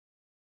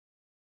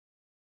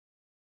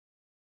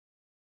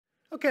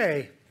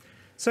Okay,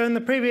 so in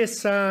the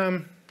previous,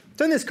 done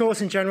this course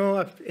in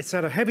general, it's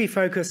had a heavy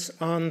focus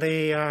on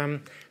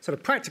the sort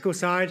of practical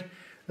side,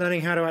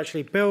 learning how to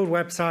actually build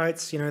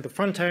websites, the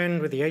front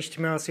end with the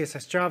HTML,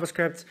 CSS,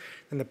 JavaScript,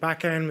 and the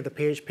back end with the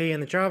PHP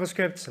and the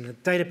JavaScript, and the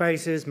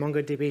databases,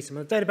 MongoDB, some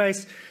of the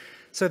database.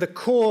 So the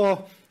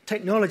core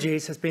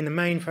technologies has been the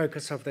main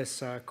focus of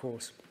this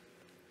course.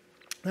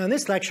 Now in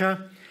this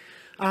lecture,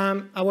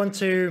 I want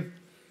to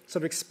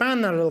sort of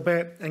expand that a little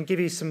bit and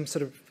give you some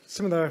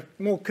of the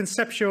more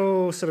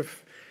conceptual,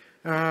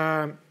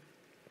 more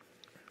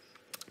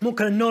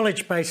kind of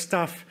knowledge-based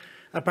stuff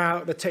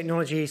about the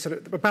technology,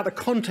 about the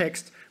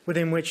context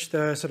within which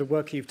the sort of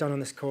work you've done on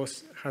this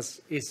course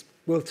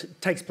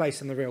takes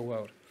place in the real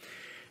world.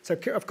 So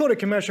I've called it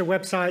commercial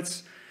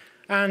websites,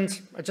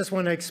 and I just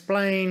want to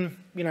explain,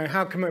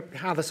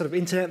 how the sort of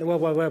internet and the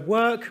World Wide Web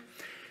work.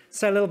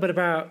 Say a little bit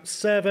about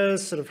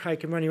servers, sort of how you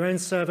can run your own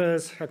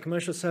servers, how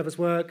commercial servers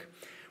work.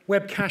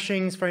 Web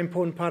caching is a very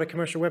important part of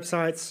commercial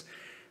websites,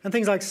 and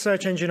things like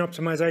search engine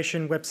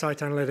optimization, website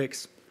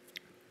analytics,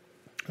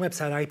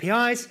 website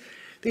APIs.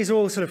 These are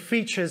all sort of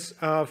features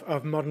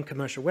of modern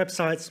commercial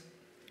websites.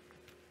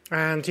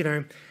 And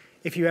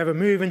if you ever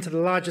move into the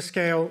larger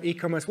scale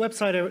e-commerce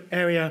website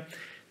area,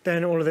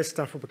 then all of this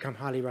stuff will become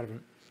highly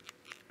relevant.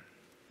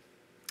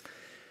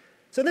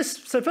 So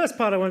first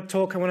part I want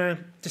to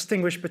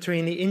distinguish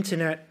between the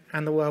internet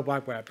and the World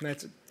Wide Web. Now,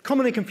 it's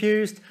commonly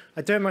confused.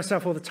 I do it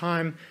myself all the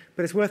time,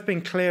 but it's worth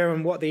being clear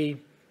on what the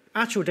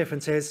actual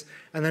difference is,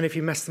 and then if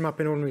you mess them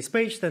up in ordinary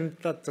speech, then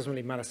that doesn't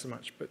really matter so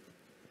much. But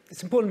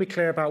it's important to be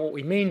clear about what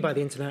we mean by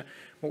the internet,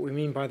 what we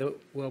mean by the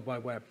World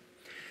Wide Web.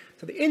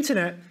 So the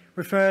internet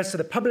refers to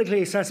the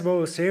publicly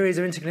accessible series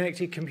of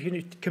interconnected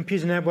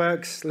computer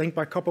networks linked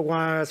by copper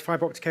wires,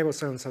 fiber optic cables,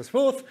 so on and so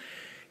forth,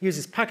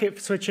 uses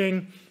packet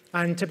switching,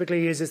 and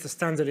typically uses the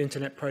standard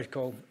internet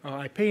protocol,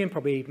 IP, and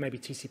probably maybe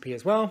TCP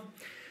as well.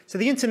 So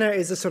the internet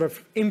is a sort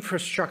of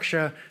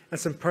infrastructure and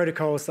some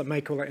protocols that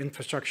make all that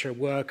infrastructure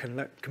work and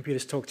let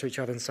computers talk to each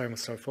other and so on and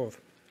so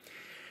forth.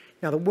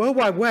 Now the World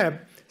Wide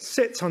Web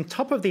sits on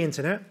top of the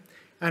internet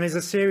and is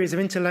a series of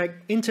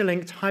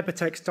interlinked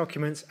hypertext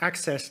documents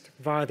accessed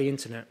via the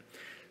internet.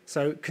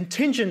 So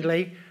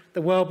contingently,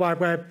 the World Wide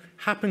Web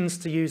happens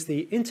to use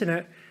the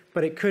internet,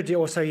 but it could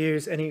also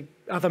use any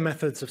other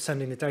methods of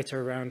sending the data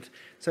around.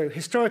 So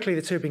historically,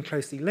 the two have been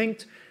closely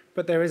linked,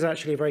 but there is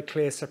actually a very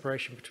clear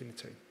separation between the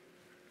two.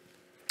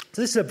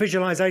 So this is a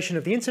visualization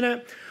of the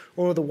internet,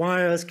 all the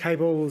wires,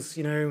 cables,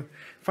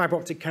 fiber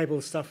optic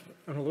cables stuff,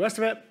 and all the rest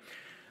of it.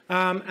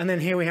 And then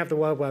here we have the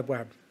World Wide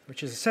Web,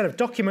 which is a set of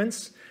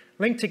documents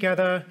linked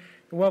together.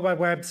 The World Wide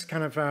Web's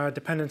kind of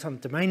dependent on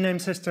the domain name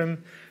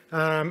system,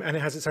 and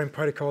it has its own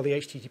protocol, the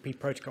HTTP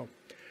protocol,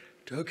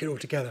 to hook it all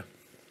together.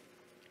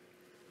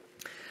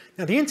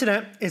 Now, the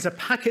internet is a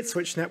packet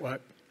switch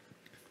network.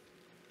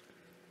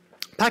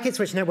 Packet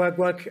switch network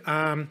work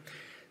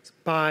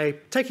by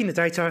taking the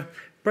data,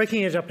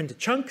 breaking it up into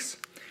chunks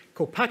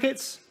called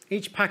packets.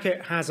 Each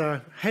packet has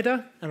a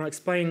header, and I'll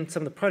explain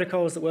some of the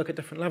protocols that work at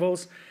different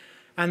levels.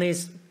 And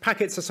these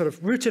packets are sort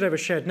of routed over a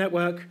shared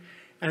network,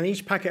 and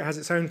each packet has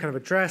its own kind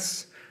of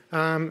address.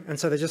 And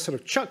so they're just sort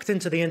of chucked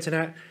into the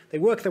internet. They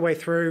work their way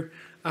through,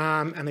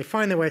 and they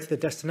find their way to the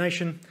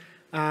destination.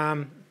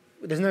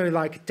 There's no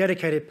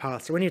dedicated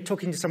path. So when you're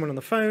talking to someone on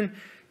the phone,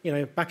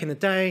 back in the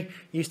day,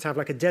 you used to have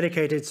a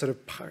dedicated sort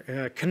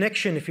of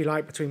connection, if you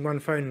like, between one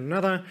phone and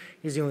another,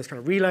 using all these kind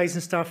of relays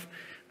and stuff.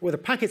 With a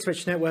packet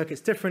switch network,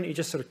 it's different. You're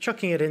just sort of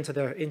chucking it into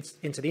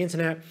the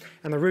internet,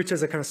 and the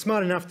routers are kind of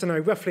smart enough to know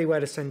roughly where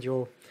to send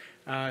your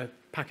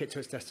packet to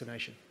its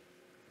destination.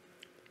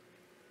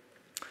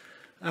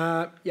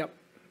 Yep.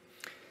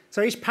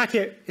 So each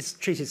packet is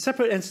treated as a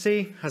separate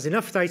entity, has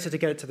enough data to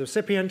get it to the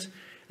recipient,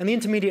 and the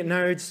intermediate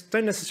nodes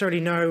don't necessarily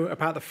know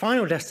about the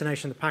final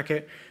destination of the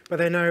packet, but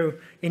they know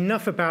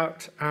enough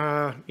about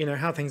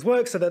how things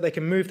work so that they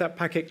can move that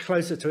packet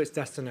closer to its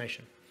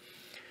destination.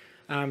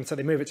 So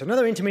they move it to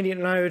another intermediate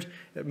node,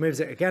 it moves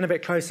it again a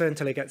bit closer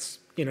until it gets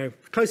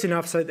close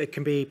enough so that it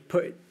can be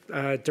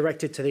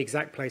directed to the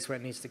exact place where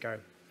it needs to go.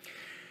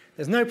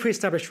 There's no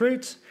pre-established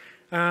route.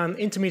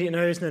 Intermediate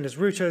nodes, known as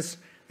routers,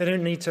 they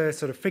don't need to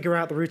sort of figure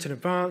out the route in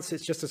advance.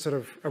 It's just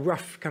a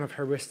rough kind of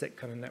heuristic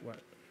kind of network.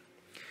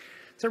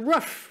 So a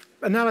rough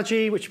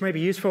analogy, which may be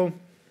useful,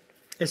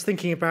 is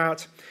thinking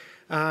about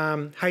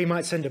how you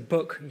might send a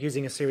book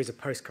using a series of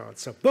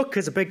postcards. So a book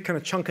is a big kind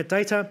of chunk of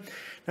data.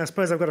 Now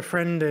suppose I've got a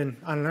friend in,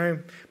 I don't know,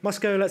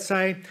 Moscow, let's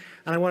say,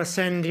 and I want to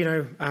send,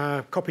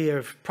 a copy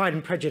of Pride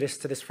and Prejudice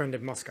to this friend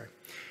in Moscow.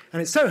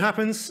 And it so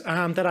happens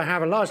that I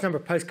have a large number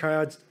of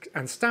postcards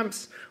and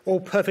stamps, all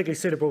perfectly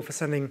suitable for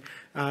sending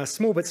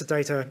small bits of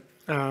data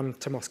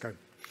to Moscow.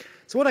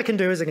 So what I can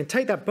do is I can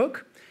take that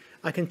book,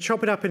 I can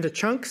chop it up into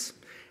chunks,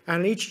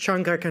 and each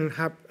chunk I can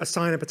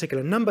assign a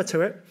particular number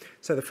to it.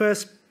 So the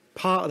first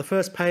part of the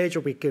first page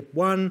will be good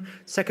 1,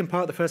 second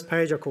part of the first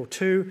page I'll call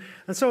 2,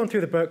 and so on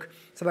through the book,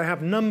 so that I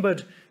have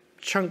numbered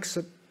chunks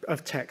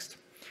of text.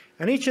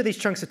 And each of these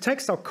chunks of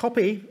text I'll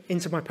copy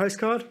into my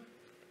postcard,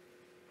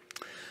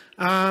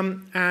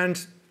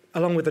 and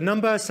along with the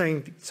number,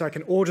 saying so I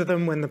can order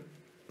them when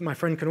my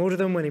friend can order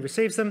them when he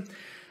receives them.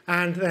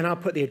 And then I'll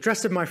put the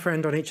address of my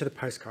friend on each of the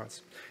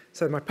postcards.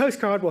 So my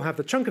postcard will have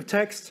the chunk of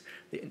text,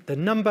 the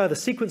number, the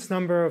sequence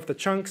number of the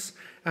chunks,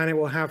 and it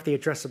will have the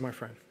address of my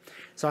friend.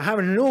 So I have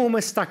an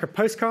enormous stack of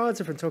postcards,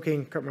 if I'm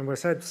talking, can't remember what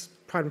I said,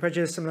 Pride and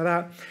Prejudice, something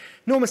like that.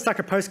 Enormous stack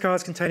of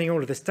postcards containing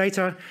all of this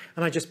data,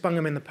 and I just bung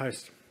them in the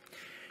post.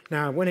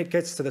 Now, when it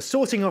gets to the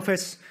sorting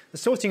office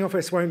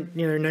won't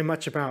know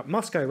much about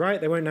Moscow, right?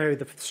 They won't know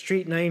the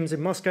street names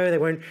in Moscow. They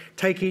won't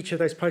take each of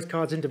those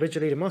postcards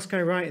individually to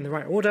Moscow, right, in the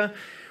right order.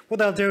 What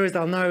they'll do is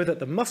they'll know that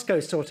the Moscow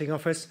sorting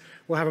office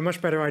will have a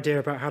much better idea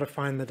about how to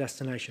find the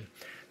destination.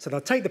 So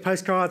they'll take the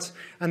postcards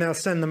and they'll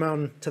send them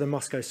on to the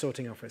Moscow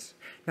sorting office.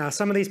 Now,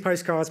 some of these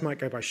postcards might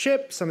go by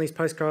ship, some of these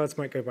postcards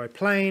might go by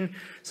plane,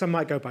 some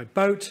might go by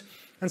boat.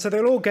 And so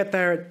they'll all get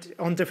there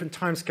on different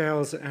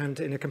timescales and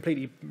in a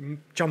completely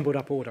jumbled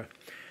up order.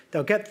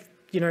 They'll get,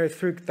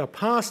 they'll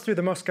pass through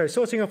the Moscow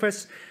sorting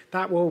office.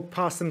 That will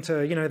pass them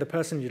to, the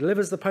person who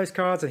delivers the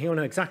postcards, and he'll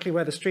know exactly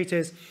where the street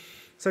is.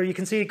 So you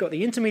can see you've got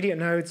the intermediate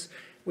nodes.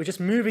 We're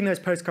just moving those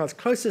postcards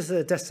closer to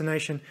the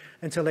destination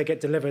until they get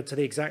delivered to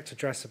the exact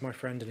address of my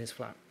friend in his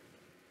flat.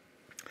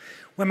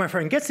 When my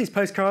friend gets these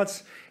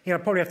postcards, he'll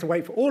probably have to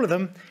wait for all of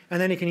them,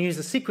 and then he can use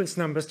the sequence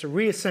numbers to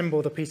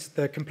reassemble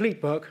the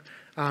complete book,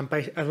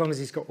 as long as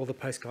he's got all the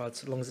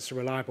postcards, as long as it's a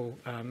reliable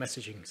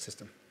messaging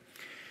system.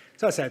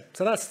 So I said,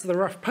 so that's the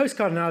rough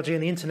postcard analogy,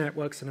 and the internet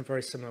works in a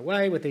very similar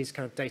way with these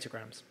kind of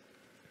datagrams.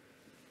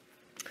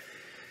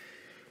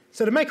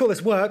 So to make all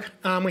this work,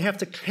 we have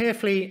to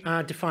carefully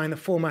define the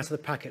format of the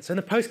packet. So in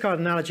the postcard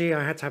analogy,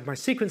 I had to have my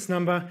sequence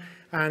number,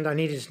 and I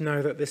needed to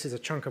know that this is a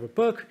chunk of a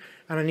book,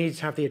 and I needed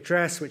to have the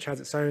address, which has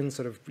its own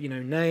sort of,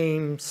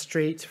 name,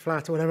 street,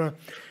 flat, or whatever,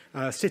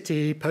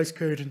 city,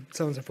 postcode, and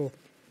so on and so forth.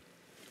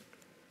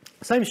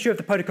 Same is true of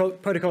the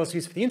protocols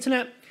used for the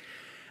internet.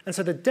 And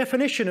so the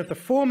definition of the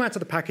format of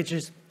the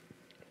packages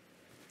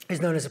is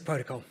known as a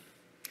protocol.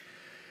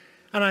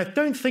 And I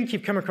don't think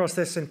you've come across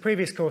this in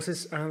previous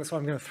courses, and that's why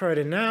I'm going to throw it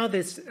in now.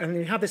 And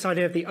you have this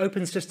idea of the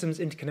open systems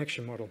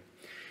interconnection model.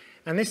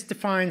 And this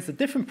defines the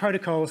different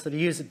protocols that are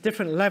used at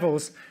different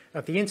levels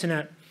of the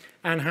internet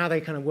and how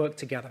they kind of work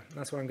together.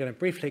 That's what I'm going to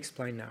briefly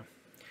explain now.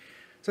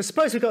 So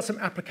suppose we've got some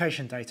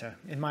application data.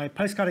 In my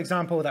postcard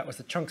example, that was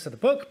the chunks of the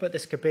book, but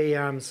this could be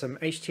some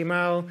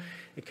HTML,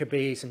 it could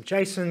be some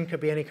JSON, could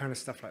be any kind of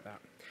stuff like that.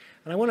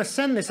 And I want to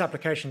send this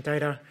application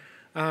data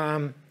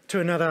to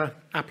another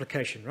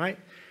application, right?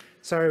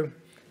 So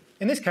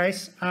in this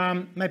case,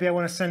 maybe I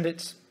want to send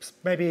it,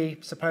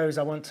 suppose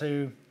I want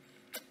to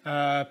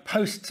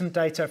post some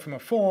data from a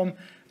form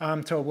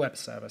to a web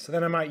server. So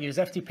then I might use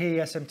FTP,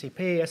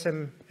 SMTP,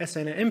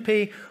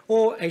 SNMP,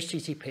 or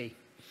HTTP.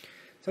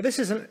 So this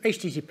is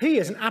HTTP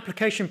is an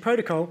application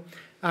protocol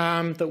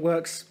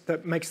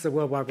that makes the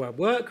World Wide Web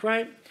work,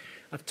 right?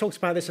 I've talked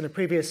about this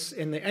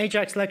in the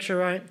Ajax lecture,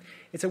 right?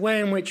 It's a way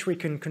in which we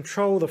can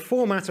control the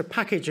format of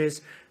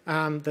packages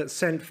that's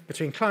sent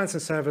between clients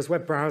and servers,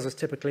 web browsers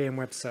typically, and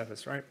web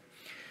servers, right?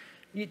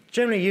 It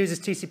generally uses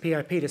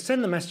TCP/IP to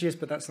send the messages,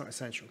 but that's not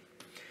essential.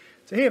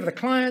 So here for the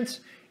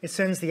client, it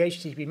sends the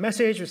HTTP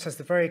message, which has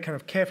the very kind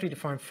of carefully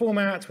defined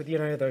format with,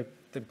 the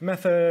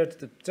method,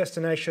 the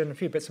destination, a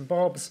few bits and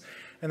bobs,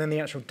 and then the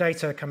actual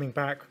data coming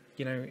back,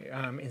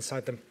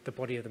 inside the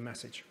body of the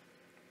message.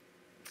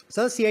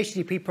 So that's the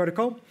HTTP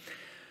protocol.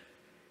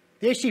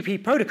 The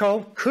HTTP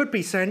protocol could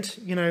be sent,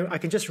 I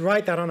can just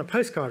write that on a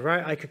postcard,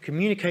 right? I could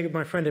communicate with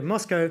my friend in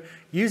Moscow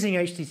using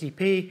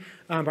HTTP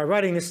by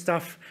writing this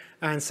stuff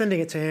and sending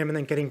it to him and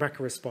then getting back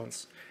a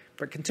response.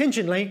 But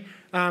contingently,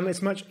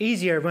 it's much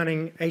easier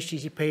running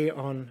HTTP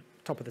on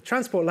top of the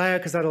transport layer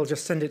because that'll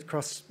just send it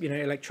across,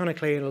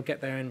 electronically. It'll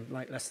get there in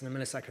like less than a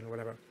millisecond or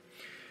whatever.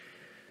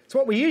 So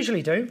what we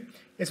usually do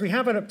is we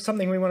have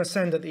something we want to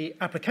send at the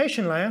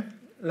application layer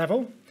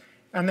level,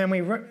 and then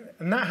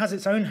that has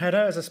its own header.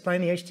 As I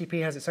explained, the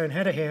HTTP has its own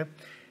header here.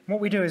 And what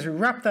we do is we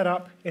wrap that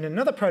up in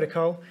another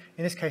protocol,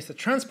 in this case the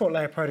transport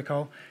layer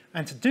protocol,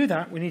 and to do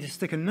that we need to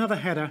stick another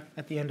header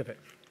at the end of it.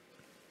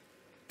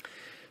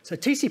 So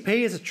TCP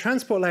is a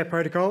transport layer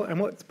protocol, and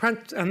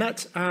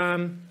that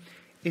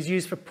is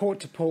used for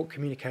port-to-port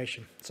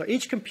communication. So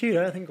each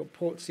computer, I think, got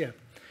ports, yeah.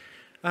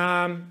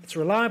 It's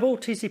reliable,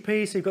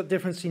 TCP, so you've got the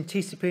difference between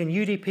TCP and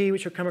UDP,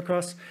 which you'll come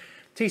across.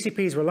 TCP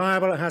is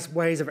reliable, it has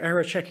ways of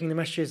error checking the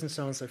messages and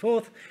so on and so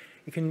forth.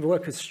 You can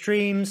work with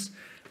streams,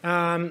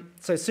 so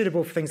it's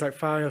suitable for things like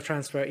file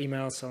transfer,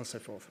 emails, so on and so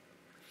forth.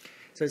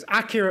 So it's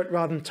accurate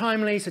rather than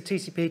timely, so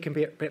TCP can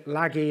be a bit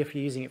laggy if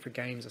you're using it for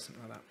games or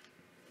something like that.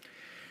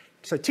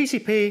 So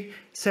TCP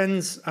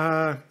sends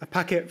a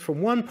packet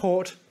from one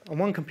port on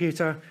one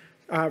computer,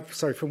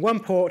 from one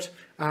port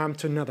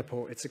to another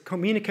port. It's a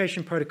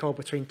communication protocol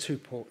between two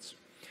ports.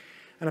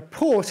 And a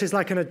port is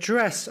like an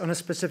address on a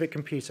specific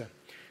computer.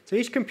 So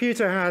each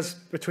computer has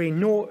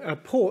between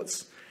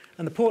ports,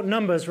 and the port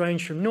numbers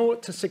range from 0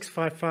 to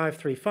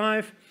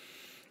 65535.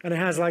 And it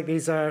has like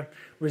these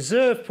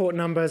reserved port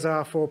numbers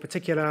are for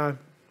particular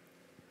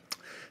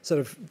sort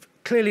of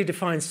clearly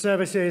defined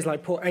services,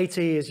 like port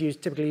 80 is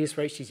typically used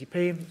for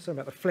HTTP. Something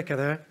about the flicker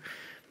there.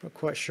 Not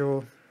quite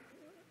sure.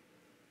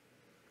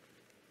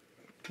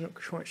 Not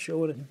quite sure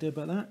what I can do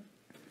about that.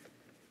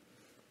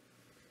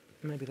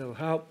 Maybe that'll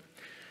help.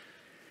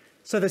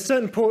 So there's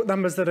certain port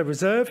numbers that are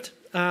reserved,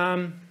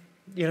 for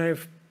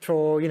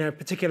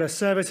particular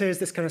services,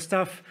 this kind of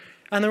stuff.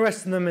 And the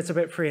rest of them, it's a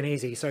bit free and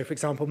easy. So for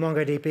example,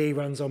 MongoDB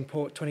runs on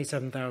port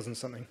 27,000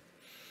 something.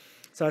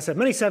 So I said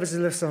many services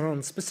listed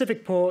on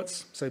specific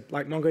ports. So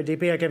like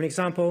MongoDB, I gave an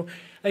example.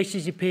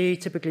 HTTP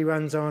typically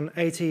runs on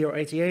 80 or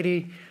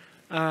 8080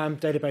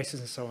 databases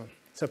and so on.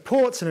 So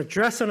ports an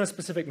address on a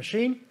specific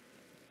machine.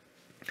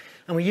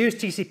 And we use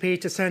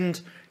TCP to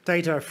send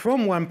data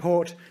from one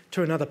port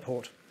to another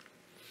port.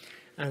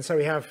 And so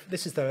we have,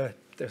 this is the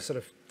sort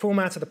of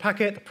format of the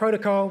packet, the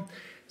protocol.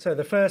 So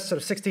the first sort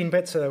of 16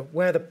 bits are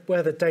where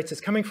the data is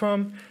coming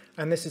from.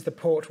 And this is the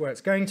port where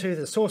it's going to,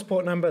 the source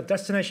port number,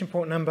 destination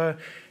port number.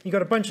 You've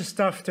got a bunch of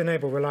stuff to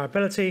enable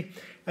reliability.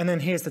 And then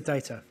here's the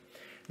data.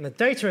 And the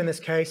data in this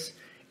case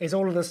is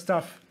all of the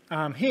stuff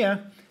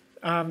here.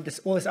 All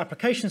this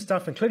application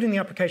stuff, including the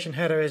application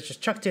header, is just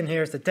chucked in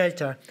here as the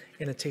data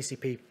in the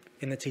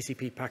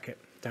TCP packet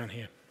down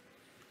here.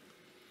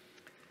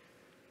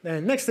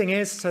 The next thing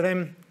is, so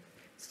then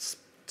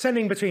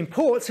sending between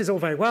ports is all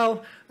very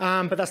well,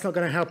 but that's not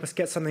going to help us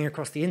get something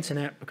across the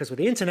internet, because with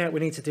the internet we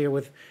need to deal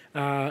with,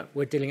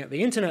 we're dealing at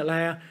the internet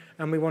layer,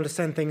 and we want to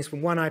send things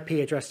from one IP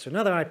address to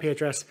another IP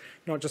address,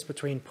 not just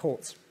between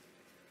ports.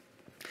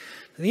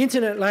 For the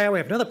internet layer, we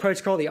have another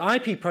protocol, the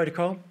IP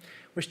protocol,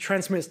 which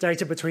transmits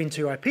data between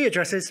two IP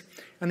addresses,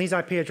 and these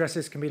IP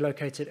addresses can be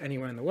located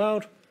anywhere in the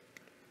world.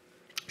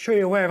 I'm sure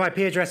you're aware of IP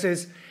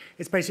addresses.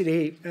 It's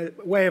basically a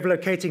way of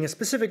locating a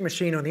specific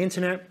machine on the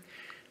internet,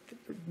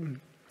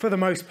 for the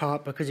most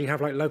part, because you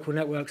have like local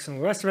networks and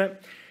all the rest of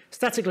it,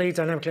 statically,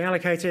 dynamically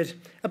allocated,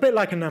 a bit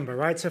like a number,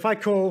 right? So if I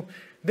call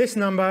this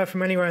number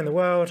from anywhere in the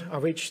world,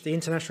 I'll reach the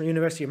International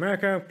University of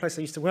America, a place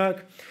I used to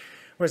work.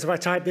 Whereas if I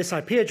type this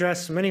IP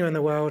address from anywhere in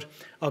the world,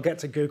 I'll get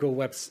to Google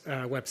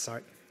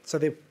website. So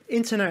the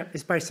internet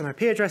is based on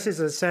IP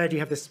addresses. As I said, you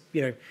have this,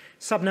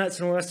 subnets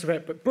and all the rest of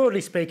it. But broadly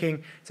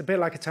speaking, it's a bit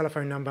like a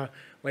telephone number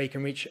where you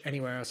can reach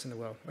anywhere else in the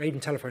world, or even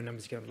telephone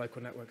numbers you can have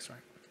local networks, right?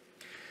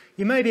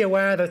 You may be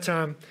aware that,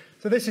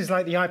 so this is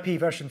like the IP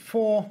version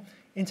 4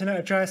 internet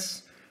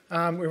address.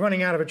 We're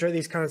running out of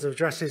these kinds of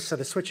addresses, so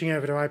they're switching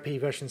over to IP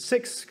version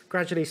 6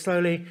 gradually,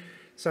 slowly.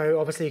 So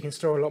obviously you can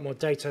store a lot more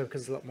data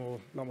because there's a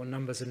lot more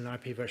numbers in an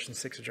IP version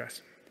 6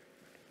 address.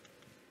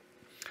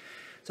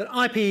 So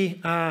an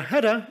IP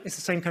header is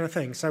the same kind of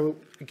thing. So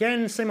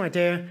again, same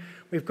idea.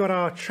 We've got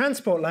our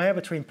transport layer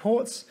between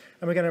ports,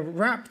 and we're going to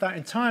wrap that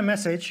entire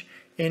message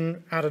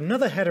in, add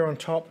another header on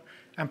top,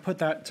 and put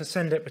that to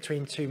send it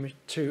between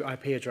two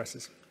IP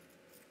addresses.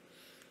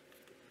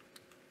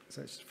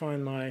 So let's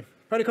find my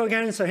protocol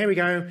again. So here we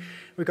go.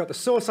 We've got the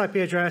source IP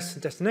address, the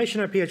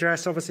destination IP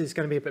address. Obviously, it's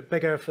going to be a bit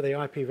bigger for the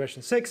IP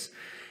version 6.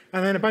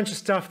 And then a bunch of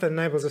stuff that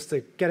enables us to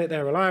get it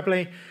there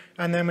reliably.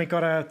 And then we've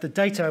got the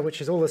data,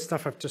 which is all the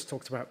stuff I've just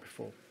talked about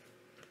before.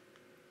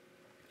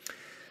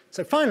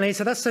 So finally,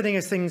 so that's sending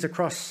us things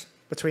across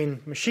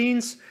between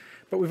machines.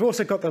 But we've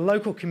also got the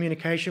local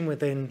communication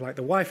within like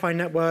the Wi-Fi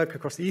network,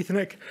 across the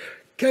Ethernet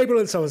cable,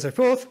 and so on and so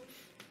forth.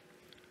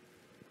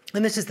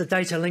 And this is the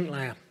data link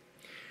layer.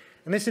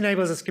 And this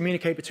enables us to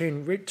communicate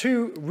between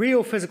two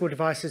real physical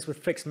devices with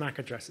fixed MAC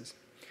addresses.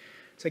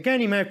 So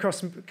again, you may have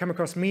come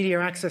across media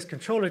access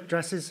control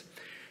addresses.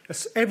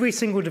 Every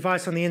single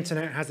device on the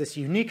internet has this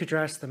unique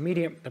address, the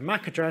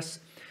MAC address.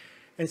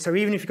 And so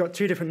even if you've got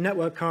two different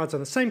network cards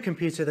on the same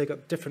computer, they've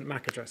got different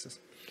MAC addresses.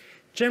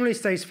 Generally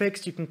stays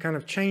fixed. You can kind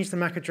of change the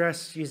MAC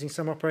address using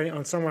some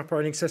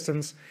operating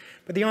systems.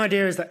 But the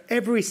idea is that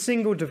every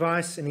single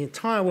device in the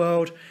entire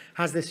world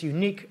has this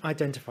unique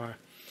identifier.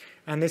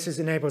 And this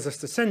enables us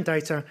to send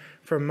data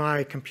from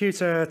my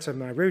computer to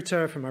my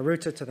router, from my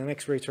router to the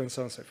next router, and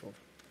so on and so forth.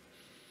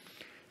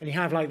 And you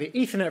have like the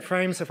Ethernet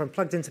frame. So if I'm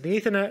plugged into the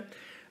Ethernet,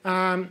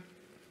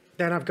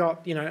 then I've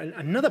got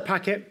another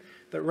packet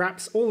that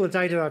wraps all the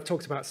data that I've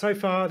talked about so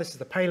far. This is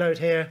the payload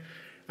here.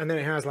 And then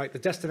it has like the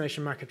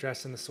destination MAC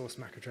address and the source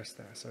MAC address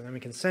there. So then we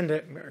can send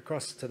it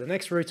across to the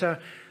next router,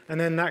 and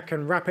then that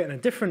can wrap it in a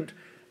different,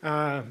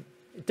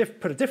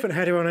 put a different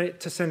header on it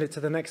to send it to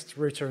the next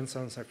router, and so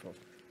on and so forth.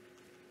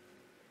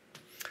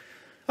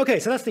 Okay,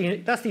 so that's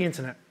the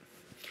internet.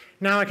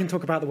 Now I can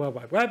talk about the World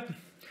Wide Web.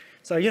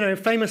 So,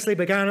 famously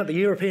began at the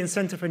European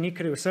Centre for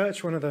Nuclear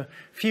Research, one of the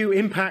few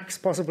impacts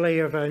possibly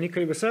of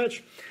nuclear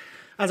research,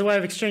 as a way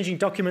of exchanging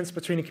documents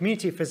between a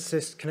community of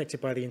physicists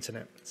connected by the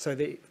internet. So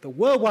the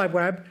World Wide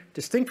Web,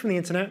 distinct from the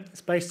internet,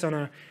 is based on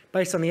the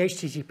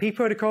HTTP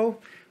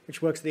protocol,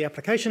 which works at the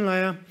application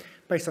layer,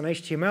 based on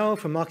HTML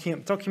for marking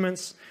up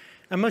documents.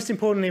 And most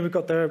importantly, we've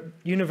got the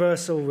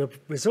universal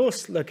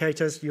resource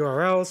locators,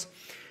 URLs,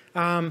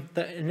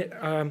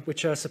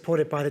 which are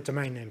supported by the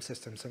domain name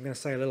system. So I'm going to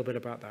say a little bit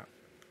about that.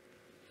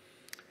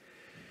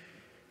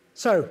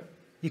 So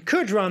you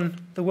could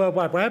run the World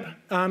Wide Web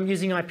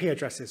using IP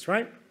addresses,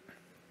 right?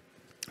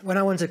 when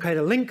I wanted to create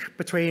a link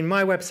between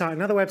my website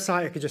and another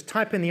website, I could just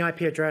type in the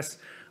IP address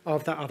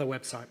of that other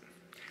website.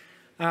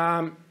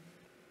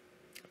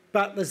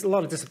 But there's a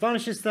lot of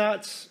disadvantages to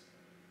that.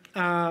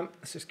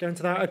 Let's just go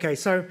into that. Okay,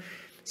 so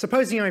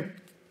supposing I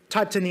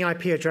typed in the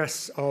IP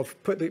address of,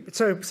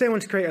 so say I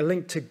want to create a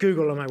link to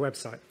Google on my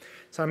website.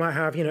 So I might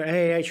have,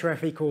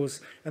 ahref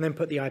equals, and then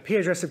put the IP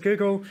address of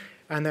Google,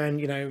 and then,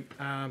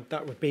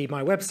 that would be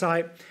my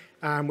website,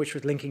 which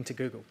was linking to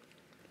Google.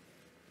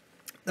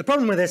 The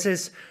problem with this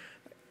is,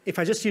 if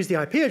I just use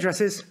the IP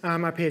addresses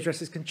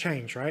can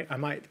change, right?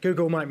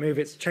 Google might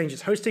change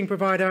its hosting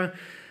provider.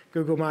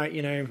 Google might,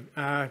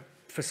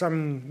 for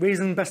some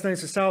reason, best known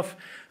to itself,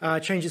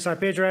 change its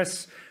IP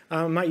address.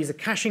 Might use a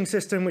caching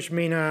system, which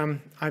mean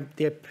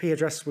the IP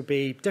address would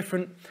be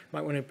different.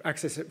 Might want to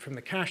access it from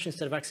the cache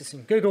instead of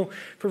accessing Google.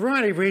 For a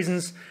variety of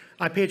reasons,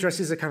 IP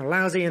addresses are kind of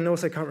lousy and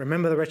also can't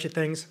remember the wretched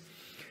things.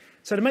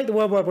 So to make the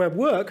World Wide Web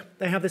work,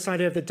 they have this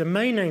idea of the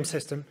domain name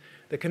system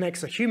that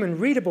connects a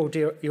human-readable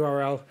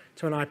URL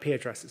to an IP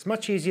address. It's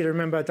much easier to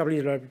remember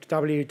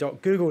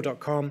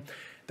www.google.com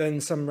than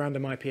some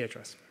random IP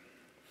address.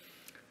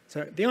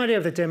 So the idea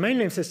of the domain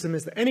name system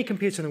is that any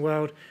computer in the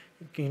world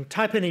can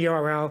type in a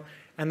URL,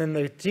 and then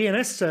the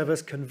DNS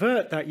servers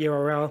convert that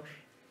URL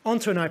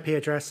onto an IP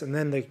address, and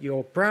then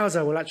your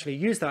browser will actually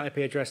use that IP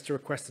address to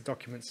request the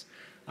documents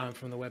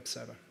from the web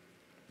server.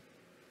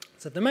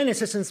 So domain name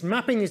systems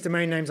mapping these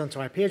domain names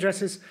onto IP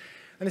addresses,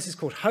 and this is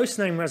called host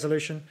name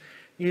resolution,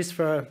 used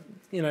for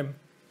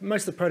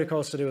most of the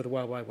protocols to do with the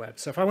World Wide Web.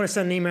 So if I want to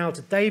send an email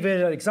to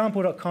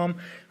david@example.com,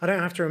 I don't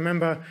have to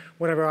remember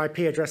whatever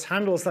IP address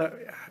handles that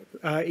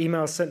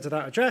email sent to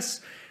that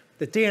address.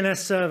 The DNS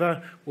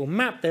server will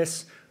map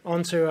this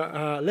onto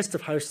a list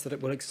of hosts that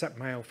it will accept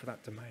mail for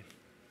that domain.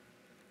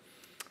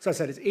 So I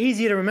said it's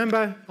easier to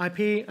remember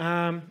IP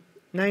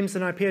names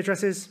than IP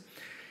addresses,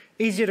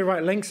 easier to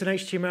write links in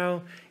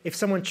HTML. If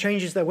someone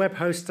changes their web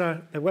host,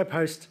 then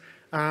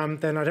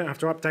I don't have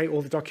to update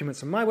all the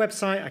documents on my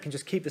website. I can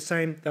just keep the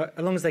same, as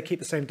long as they keep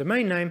the same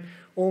domain name,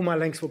 all my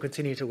links will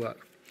continue to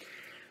work.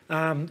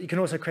 You can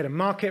also create a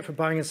market for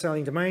buying and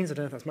selling domains. I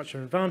don't know if that's much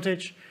of an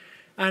advantage.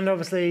 And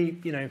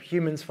obviously,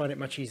 humans find it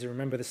much easier to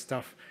remember this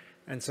stuff.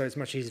 And so it's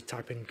much easier to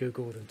type in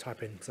Google than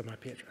type in some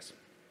IP address.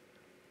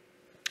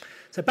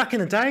 So back in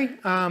the day,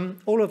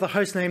 all of the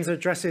host names and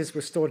addresses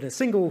were stored in a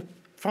single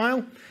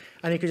file.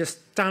 And you could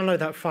just download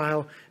that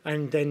file,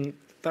 and then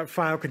that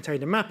file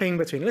contained a mapping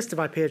between a list of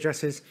IP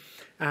addresses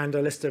and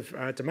a list of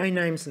domain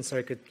names, and so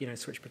it could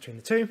switch between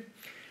the two.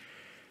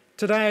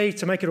 Today,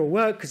 to make it all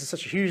work, because there's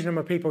such a huge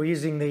number of people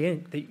using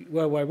the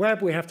World Wide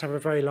Web, we have to have a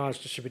very large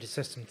distributed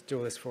system to do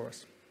all this for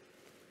us.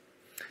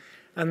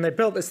 And they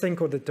built this thing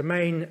called the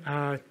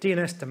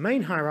DNS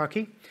domain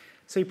hierarchy.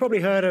 So you've probably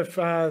heard of,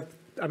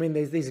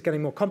 these are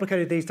getting more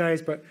complicated these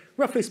days, but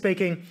roughly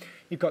speaking,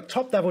 you've got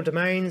top-level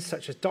domains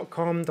such as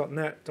 .com,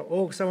 .net,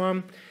 .org, so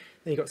on.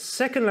 Then you've got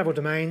second-level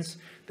domains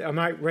that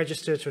might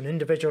register to an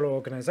individual or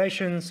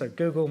organization, so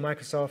Google,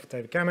 Microsoft,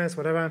 David Gamez,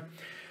 whatever.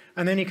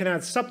 And then you can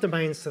add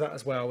subdomains to that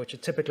as well, which are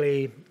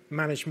typically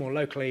managed more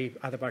locally,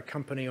 either by a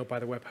company or by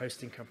the web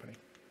hosting company.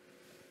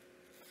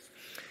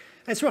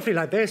 It's roughly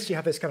like this. You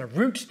have this kind of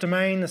root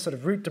domain, the sort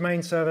of root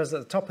domain servers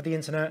at the top of the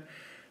internet,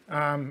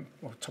 or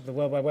top of the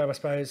World Wide Web, I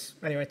suppose.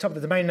 Anyway, top of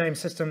the domain name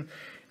system.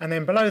 And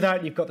then below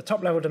that, you've got the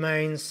top-level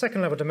domains,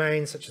 second-level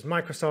domains, such as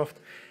Microsoft,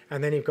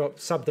 and then you've got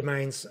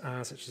subdomains,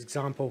 such as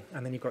example,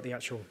 and then you've got the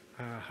actual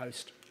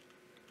host.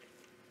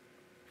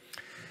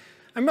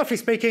 And roughly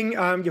speaking,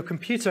 your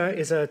computer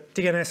is a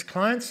DNS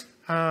client.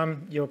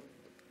 Your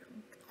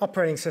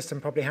operating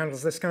system probably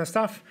handles this kind of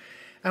stuff.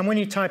 And when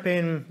you type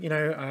in,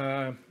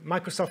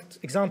 Microsoft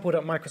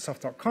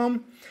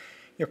example.microsoft.com,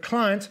 your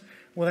client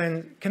will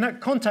then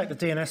contact the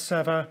DNS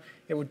server.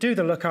 It will do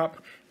the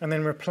lookup and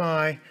then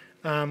reply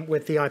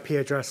with the IP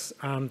address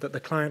that the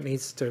client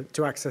needs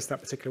to access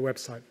that particular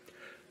website.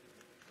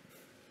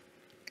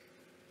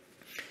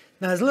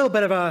 Now, there's a little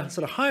bit of a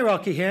sort of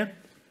hierarchy here.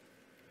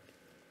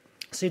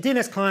 So your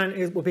DNS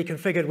client will be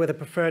configured with a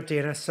preferred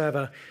DNS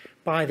server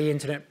by the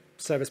internet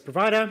service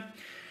provider.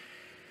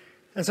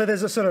 And so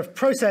there's a sort of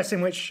process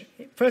in which,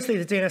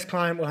 firstly, the DNS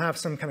client will have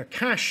some kind of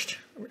cached,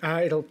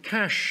 it'll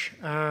cache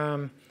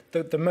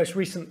the most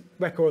recent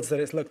records that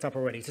it's looked up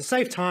already. To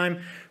save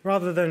time,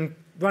 rather than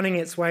running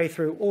its way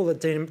through all the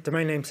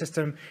domain name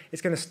system,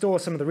 it's going to store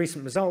some of the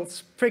recent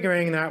results,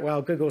 figuring that,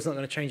 well, Google's not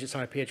going to change its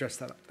IP address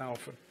that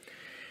often.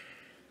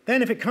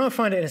 Then if it can't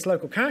find it in its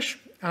local cache,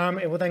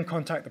 it will then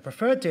contact the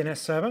preferred DNS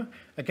server.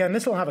 Again,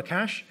 this will have a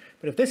cache,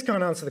 but if this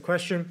can't answer the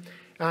question,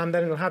 then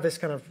it'll have this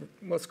kind of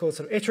what's called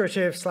sort of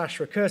iterative /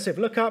 recursive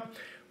lookup,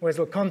 where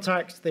it'll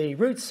contact the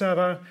root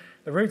server.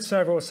 The root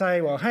server will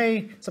say, well,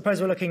 hey,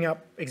 suppose we're looking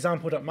up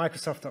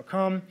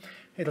example.microsoft.com.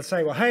 It'll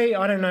say, well, hey,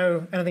 I don't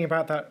know anything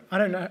about that. I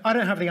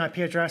don't have the IP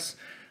address,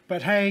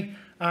 but hey,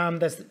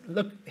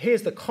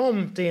 here's the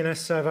com DNS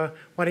server.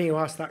 Why don't you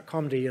ask that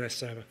com DNS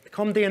server? The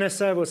com DNS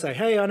server will say,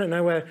 hey, I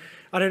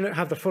don't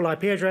have the full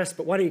IP address,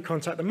 but why don't you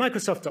contact the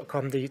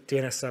Microsoft.com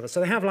DNS server? So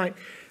they have like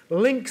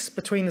links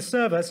between the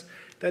servers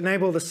that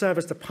enable the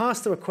servers to pass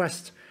the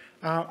request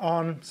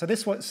so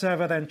this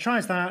server then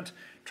tries that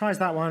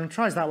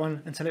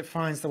one, until it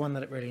finds the one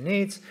that it really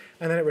needs,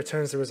 and then it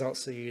returns the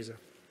results to the user.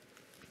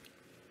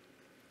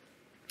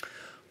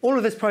 All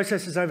of this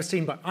process is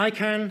overseen by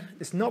ICANN,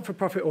 this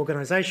not-for-profit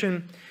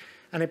organization,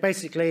 and it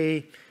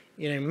basically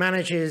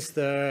manages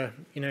the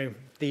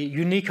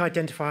unique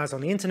identifiers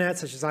on the internet,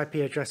 such as IP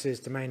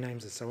addresses, domain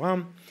names, and so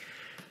on.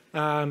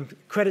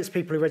 Credits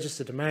people who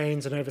register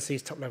domains and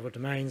oversees top-level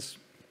domains,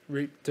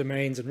 root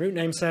domains, and root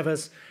name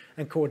servers,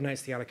 and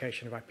coordinates the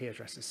allocation of IP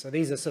addresses. So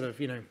these are sort of,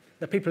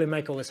 the people who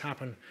make all this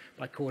happen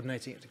by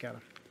coordinating it together.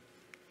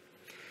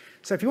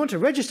 So if you want to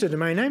register a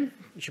domain name,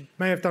 which you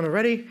may have done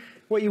already,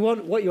 what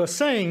you're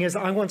saying is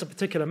that I want a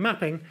particular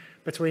mapping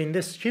between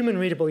this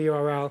human-readable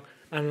URL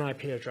and an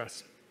IP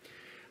address.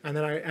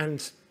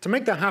 And to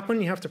make that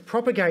happen, you have to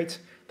propagate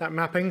that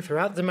mapping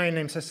throughout the domain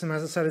name system.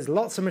 As I said, there's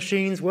lots of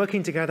machines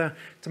working together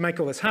to make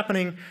all this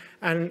happen,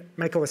 and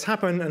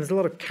there's a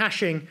lot of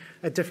caching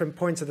at different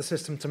points of the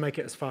system to make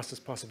it as fast as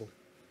possible.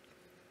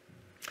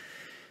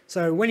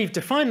 So when you've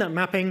defined that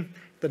mapping,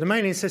 the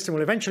domain name system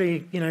will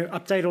eventually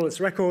update all its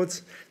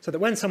records so that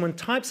when someone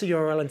types a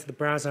URL into the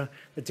browser,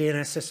 the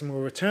DNS system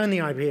will return the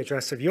IP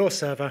address of your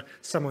server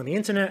somewhere on the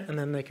internet, and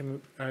then they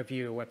can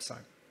view your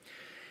website.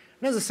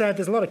 And as I said,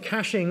 there's a lot of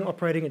caching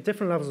operating at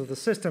different levels of the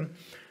system,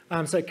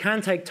 so it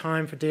can take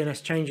time for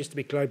DNS changes to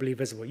be globally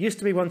visible. It used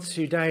to be 1 to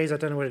 2 days. I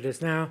don't know what it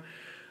is now.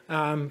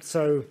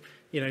 So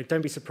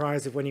don't be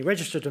surprised if when you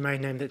register a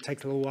domain name that it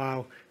takes a little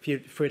while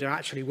for it to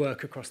actually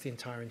work across the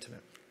entire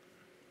internet.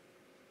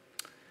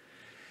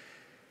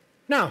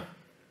 Now,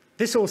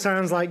 this all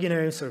sounds like,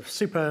 sort of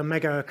super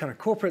mega kind of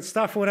corporate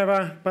stuff or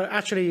whatever, but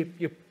actually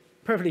you're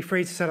perfectly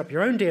free to set up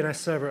your own DNS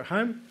server at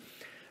home.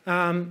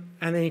 And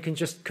then you can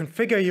just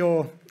configure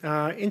your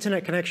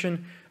internet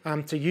connection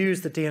to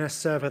use the DNS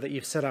server that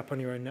you've set up on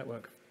your own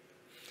network.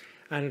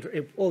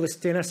 And all this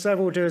DNS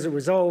server will do is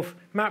it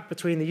map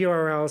between the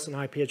URLs and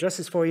IP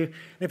addresses for you. And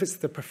if it's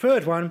the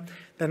preferred one,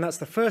 then that's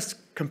the first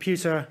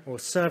computer or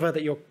server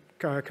that your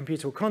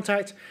computer will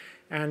contact.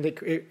 And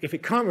if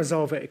it can't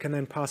resolve it, it can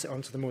then pass it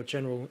on to the more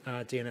general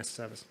DNS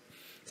servers.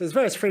 So there's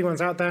various free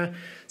ones out there.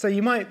 So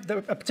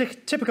a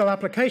typical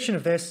application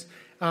of this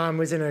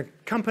was in a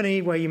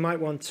company where you might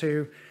want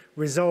to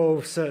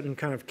resolve certain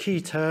kind of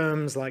key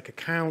terms like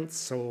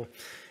accounts or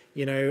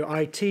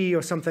IT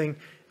or something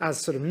as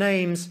sort of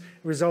names,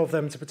 resolve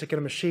them to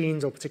particular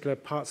machines or particular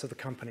parts of the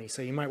company.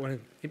 So you might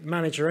want to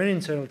manage your own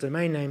internal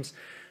domain names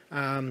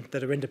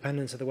that are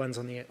independent of the ones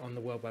on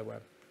the World Wide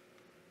Web.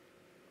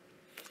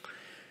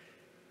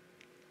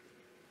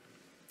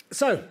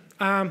 So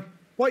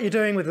what you're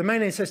doing with the domain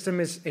name system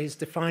is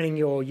defining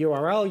your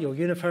URL, your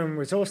uniform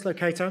resource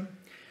locator.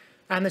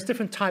 And there's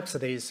different types of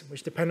these,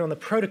 which depend on the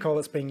protocol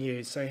that's being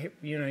used. So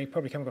you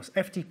probably come across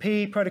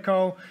FTP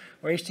protocol,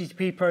 or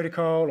HTTP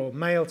protocol, or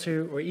mail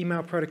to, or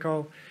email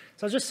protocol.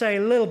 So I'll just say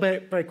a little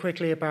bit very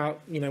quickly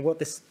about what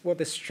this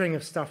string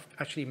of stuff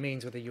actually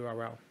means with a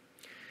URL.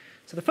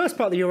 So the first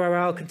part of the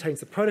URL contains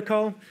the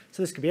protocol.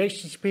 So this could be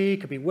HTTP,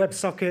 could be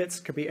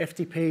WebSockets, could be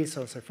FTP, so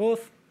on and so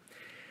forth.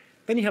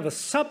 Then you have a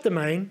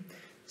subdomain.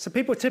 So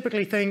people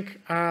typically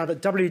think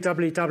that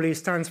www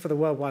stands for the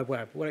World Wide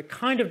Web. Well, it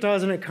kind of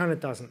does and it kind of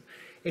doesn't.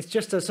 It's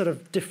just a sort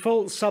of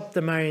default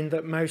subdomain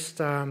that most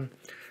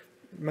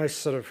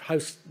sort of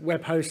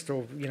web host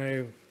or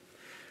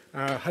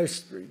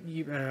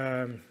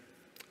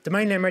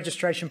domain name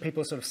registration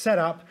people sort of set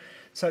up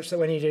such that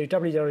when you do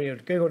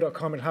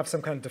www.google.com, it'll have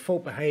some kind of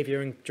default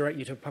behavior and direct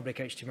you to a public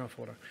HTML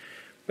folder.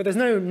 But there's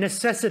no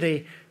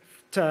necessity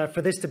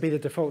for this to be the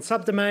default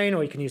subdomain,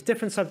 or you can use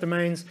different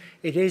subdomains.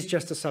 It is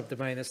just a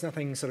subdomain. There's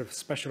nothing sort of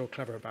special or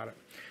clever about it.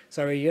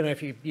 So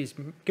if you use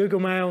Google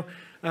Mail,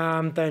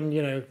 then they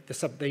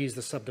use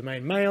the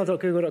subdomain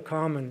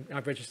mail.google.com, and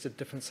I've registered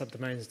different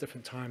subdomains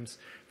different times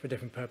for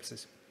different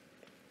purposes.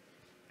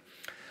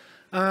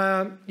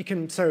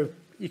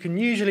 You can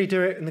usually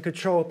do it in the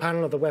control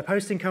panel of the web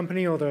hosting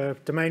company or the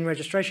domain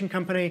registration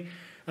company,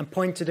 and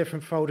point to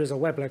different folders or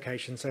web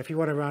locations. So if you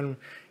want to run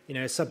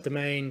a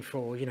subdomain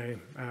for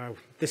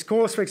this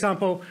course, for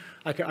example,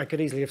 I could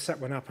easily have set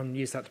one up and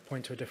use that to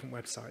point to a different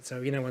website. So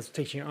when I was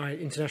teaching at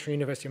International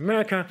University of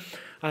America,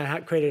 I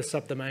had created a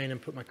subdomain and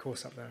put my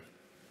course up there.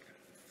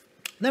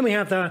 Then we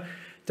have the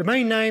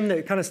domain name,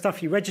 the kind of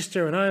stuff you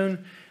register and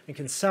own and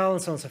can sell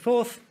and so on and so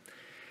forth.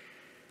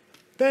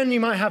 Then you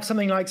might have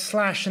something like /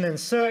 and then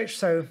search.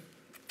 So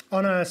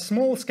on a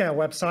small scale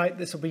website,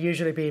 this will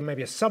usually be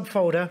maybe a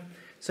subfolder.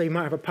 So you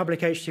might have a public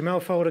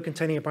HTML folder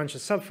containing a bunch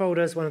of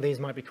subfolders. One of these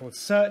might be called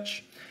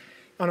search.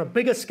 On a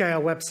bigger scale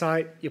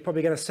website, you're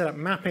probably going to set up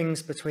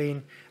mappings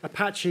between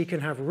Apache can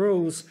have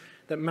rules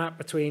that map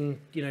between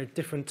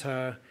different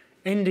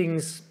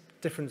endings,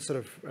 different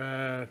sort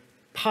of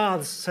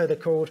paths, so they're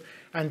called,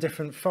 and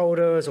different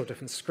folders or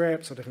different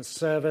scripts or different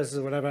servers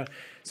or whatever.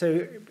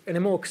 So in a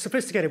more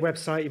sophisticated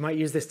website, you might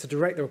use this to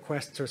direct the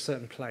request to a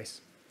certain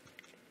place.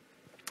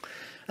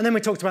 And then we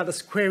talked about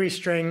this query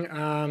string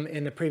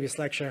in the previous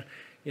lecture.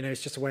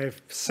 It's just a way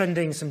of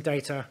sending some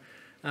data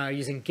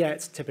using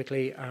GET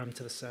typically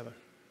to the server.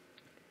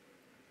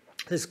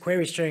 This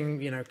query string,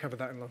 covered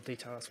that in a lot of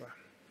detail as well.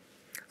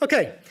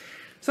 Okay,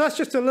 so that's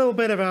just a little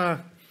bit of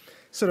a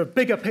sort of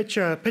bigger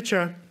picture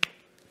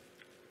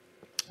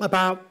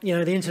about the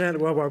internet, the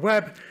World Wide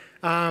Web,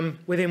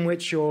 within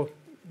which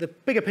the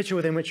bigger picture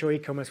within which your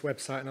e-commerce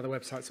website and other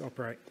websites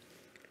operate.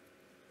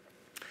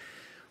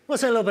 We'll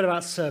say a little bit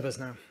about servers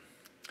now.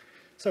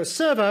 So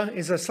server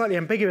is a slightly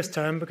ambiguous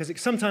term because it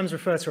sometimes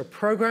refers to a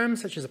program,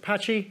 such as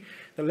Apache,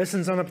 that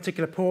listens on a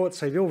particular port.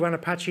 So you'll run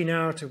Apache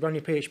now to run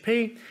your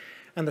PHP,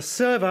 and the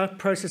server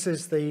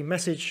processes the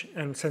message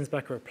and sends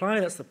back a reply.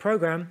 That's the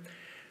program.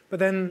 But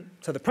then,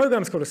 so the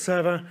program is called a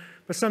server,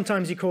 but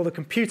sometimes you call the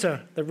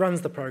computer that runs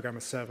the program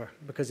a server,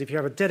 because if you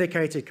have a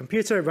dedicated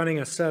computer running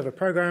a server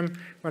program,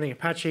 running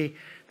Apache,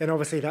 then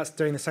obviously that's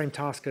doing the same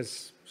task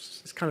as,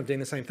 it's kind of doing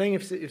the same thing,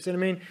 if you see what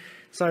I mean.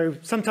 So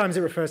sometimes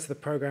it refers to the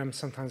program,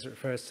 sometimes it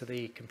refers to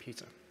the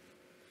computer.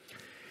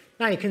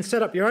 Now you can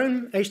set up your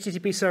own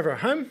HTTP server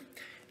at home.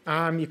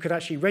 You could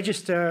actually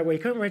register, well, you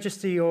can't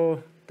register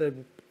your,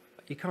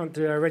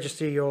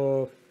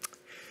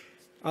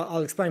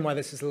 I'll explain why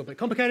this is a little bit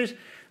complicated,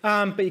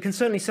 but you can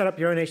certainly set up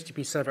your own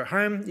HTTP server at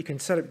home. You can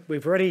set up,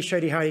 we've already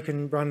showed you how you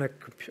can run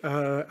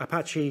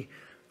Apache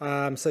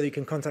so that you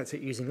can contact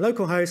it using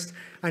localhost,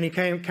 and you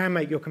can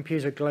make your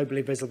computer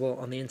globally visible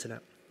on the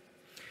internet.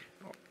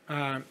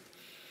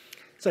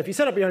 So if you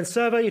set up your own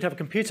server, you'd have a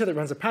computer that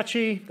runs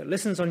Apache, that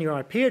listens on your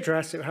IP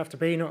address. It would have to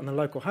be, not on the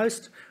local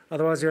host,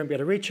 otherwise you won't be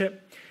able to reach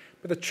it.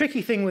 But the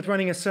tricky thing with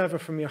running a server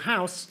from your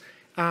house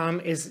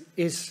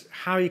is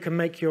how you can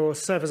make your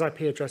server's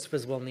IP address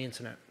visible on the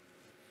internet.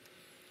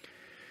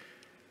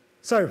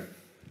 So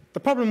the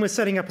problem with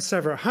setting up a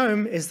server at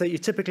home is that you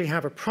typically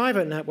have a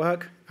private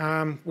network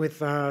with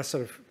sort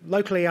of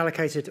locally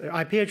allocated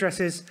IP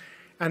addresses,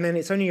 and then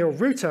it's only your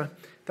router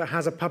that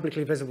has a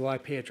publicly visible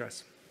IP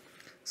address.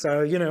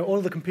 So,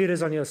 all the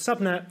computers on your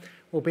subnet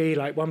will be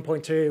like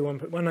 1.2,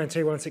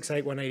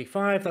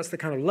 192.168.185. That's the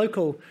kind of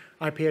local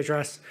IP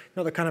address,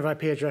 not the kind of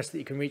IP address that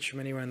you can reach from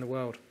anywhere in the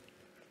world.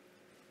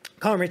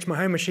 Can't reach my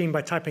home machine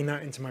by typing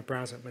that into my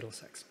browser at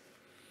Middlesex.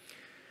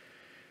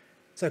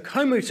 So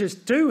home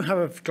routers do have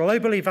a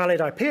globally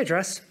valid IP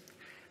address,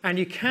 and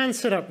you can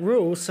set up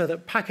rules so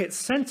that packets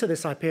sent to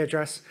this IP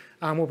address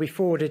will be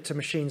forwarded to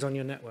machines on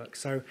your network.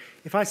 So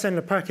if I send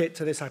a packet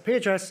to this IP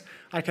address,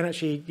 I can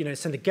actually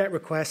send a GET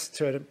request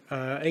to an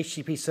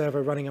HTTP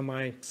server running on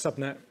my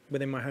subnet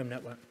within my home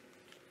network.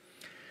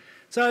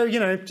 So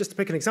just to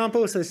pick an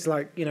example, so this is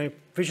like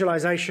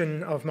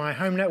visualization of my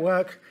home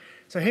network.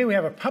 So here we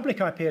have a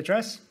public IP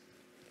address.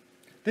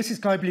 This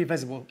is globally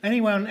visible.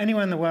 Anyone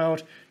in the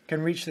world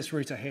can reach this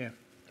router here.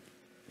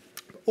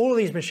 All of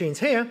these machines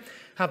here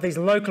have these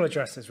local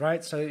addresses,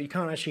 right? So you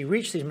can't actually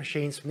reach these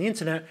machines from the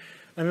internet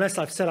unless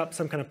I've set up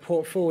some kind of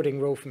port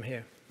forwarding rule from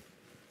here.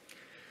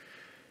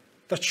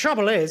 The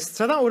trouble is,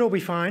 so that would all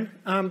be fine.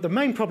 The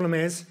main problem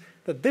is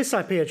that this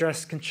IP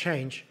address can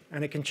change,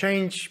 and it can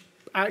change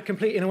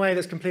in a way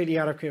that's completely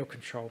out of your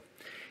control.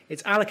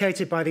 It's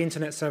allocated by the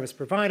internet service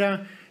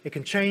provider. It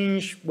can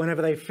change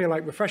whenever they feel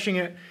like refreshing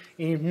it.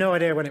 You have no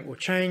idea when it will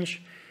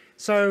change.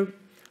 So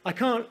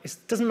it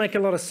doesn't make a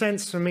lot of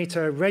sense for me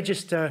to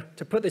register,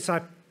 to put this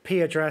IP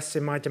address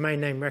in my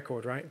domain name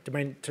record, right?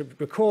 To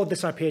record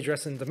this IP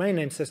address in the domain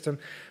name system,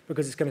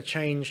 because it's going to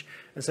change,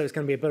 and so it's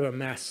going to be a bit of a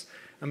mess.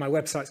 And my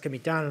website's going to be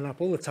down and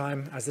up all the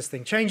time as this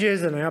thing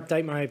changes, and I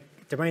update my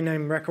domain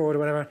name record or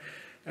whatever.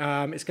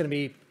 It's going to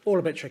be all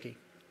a bit tricky.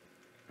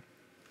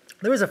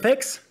 There is a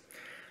fix.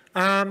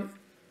 There's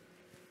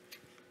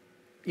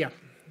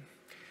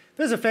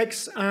a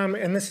fix,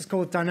 and this is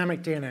called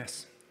dynamic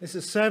DNS. This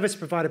is a service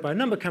provided by a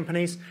number of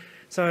companies.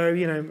 So,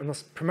 I'm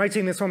not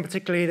promoting this one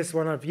particularly. This is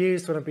one I've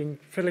used when I've been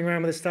fiddling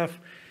around with this stuff.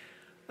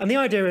 And the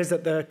idea is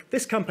that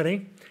this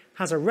company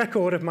has a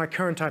record of my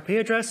current IP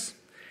address,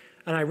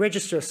 and I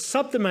register a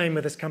subdomain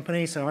with this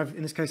company. So I've,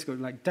 in this case, got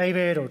like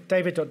David or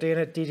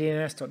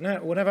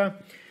david.ddns.net or whatever.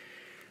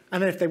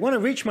 And then if they want to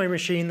reach my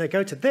machine, they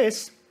go to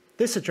this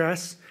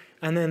address,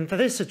 and then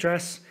this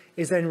address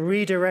is then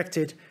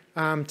redirected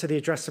to the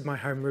address of my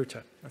home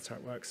router. That's how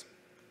it works.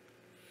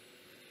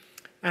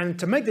 And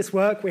to make this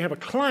work, we have a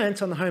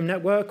client on the home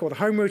network, or the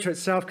home router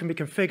itself can be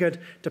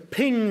configured to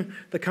ping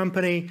the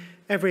company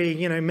every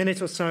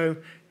minute or so,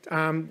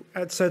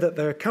 so that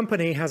the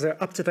company has an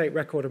up-to-date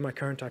record of my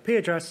current IP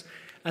address,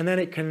 and then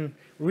it can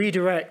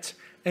redirect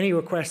any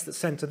request that's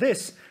sent to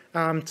this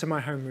to my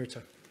home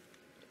router.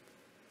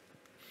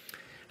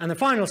 And the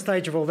final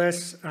stage of all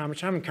this,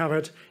 which I haven't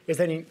covered, is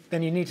then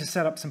you need to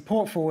set up some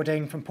port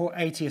forwarding from port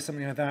 80 or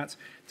something like that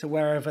to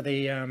wherever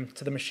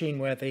to the machine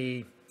where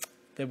the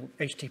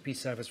HTTP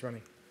server is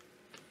running.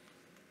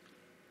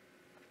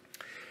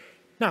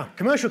 Now,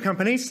 commercial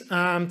companies,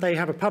 they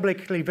have a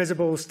publicly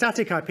visible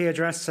static IP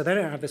address, so they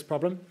don't have this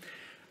problem.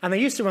 And they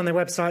used to run their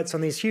websites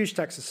on these huge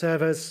stacks of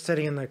servers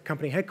sitting in the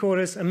company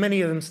headquarters, and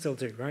many of them still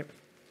do, right?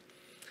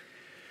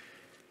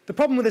 The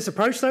problem with this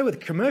approach, though,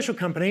 with commercial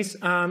companies,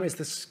 is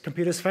this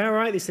computers fail,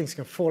 right? These things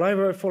can fall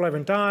over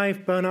and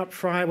dive, burn up,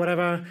 fry,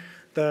 whatever.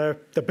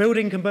 The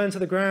building can burn to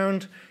the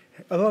ground.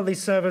 A lot of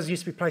these servers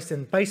used to be placed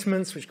in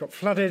basements, which got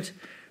flooded.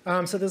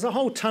 So there's a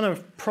whole ton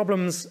of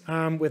problems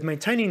with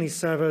maintaining these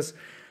servers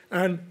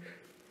and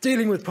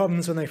dealing with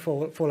problems when they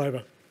fall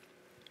over.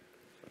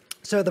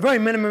 So at the very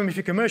minimum, if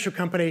you're a commercial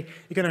company,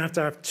 you're going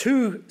to have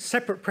 2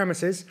 separate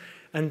premises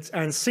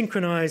and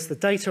synchronize the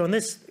data on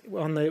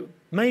the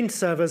main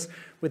servers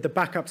with the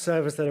backup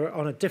servers that are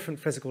on a different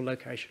physical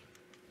location.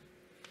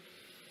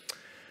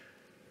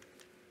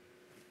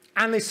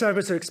 And these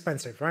servers are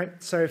expensive, right?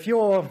 So if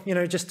you're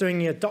just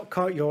doing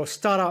your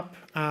startup,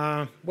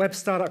 web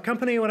startup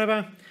company or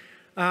whatever,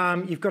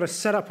 you've got to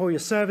set up all your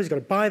servers, you've got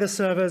to buy the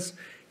servers,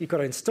 you've got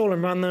to install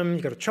and run them,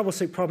 you've got to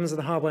troubleshoot problems with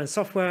the hardware and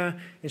software,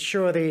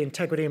 ensure the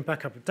integrity and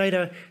backup of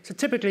data. So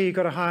typically you've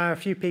got to hire a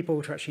few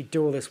people to actually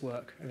do all this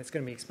work, and it's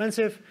going to be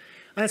expensive.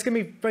 And it's going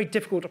to be very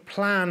difficult to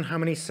plan how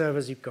many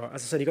servers you've got.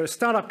 As I said, you've got a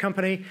startup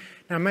company.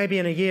 Now, maybe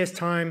in a year's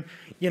time,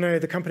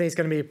 the company is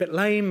going to be a bit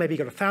lame. Maybe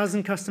you've got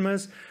 1,000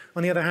 customers.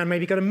 On the other hand,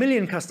 maybe you've got 1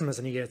 million customers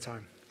in a year's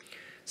time.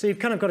 So you've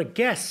kind of got to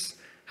guess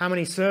how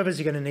many servers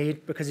you're going to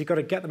need because you've got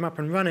to get them up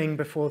and running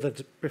before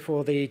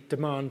the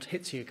demand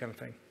hits you, kind of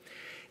thing.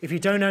 If you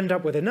don't end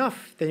up with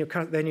enough, then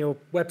your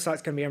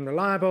website's going to be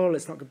unreliable.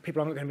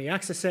 People aren't going to be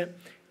access it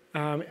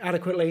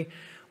adequately,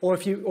 or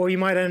you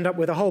might end up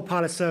with a whole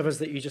pile of servers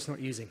that you're just not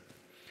using.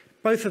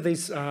 Both of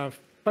these, if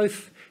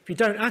you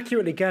don't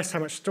accurately guess how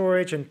much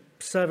storage and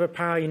server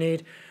power you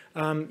need,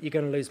 you're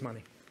going to lose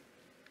money.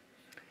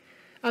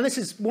 And this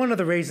is one of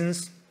the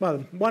reasons,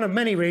 well, one of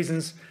many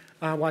reasons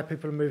why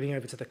people are moving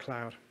over to the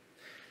cloud.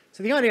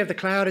 So the idea of the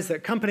cloud is that a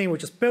company will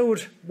just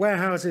build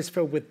warehouses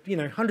filled with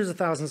hundreds of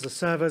thousands of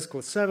servers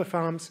called server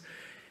farms.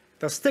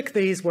 They'll stick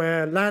these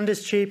where land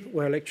is cheap,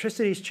 where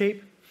electricity is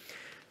cheap,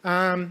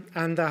 and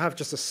they'll have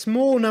just a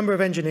small number of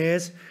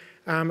engineers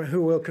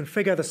who will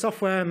configure the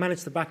software,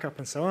 manage the backup,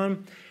 and so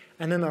on.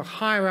 And then they'll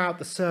hire out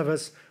the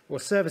servers or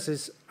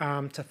services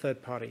to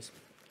third parties.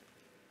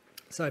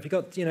 So if you've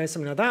got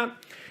something like that,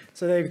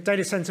 so the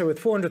data center with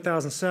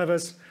 400,000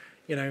 servers,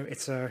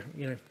 it's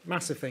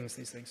massive things,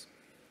 these things.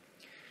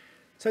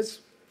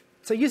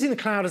 So using the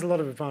cloud has a lot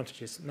of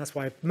advantages, and that's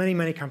why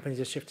many companies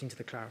are shifting to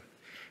the cloud.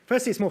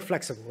 Firstly, it's more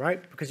flexible,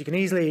 right? Because you can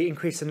easily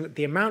increase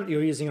the amount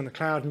you're using on the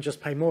cloud and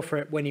just pay more for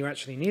it when you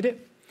actually need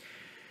it.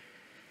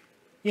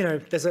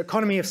 There's an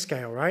economy of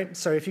scale, right?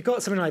 So if you've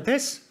got something like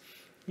this,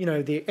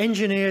 the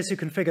engineers who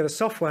configure the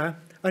software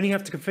only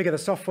have to configure the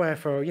software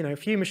for a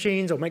few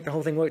machines or make the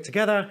whole thing work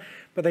together,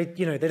 but they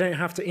don't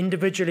have to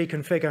individually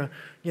configure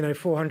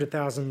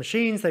 400,000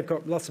 machines. They've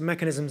got lots of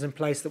mechanisms in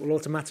place that will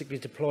automatically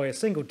deploy a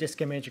single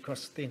disk image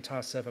across the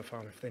entire server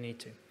farm if they need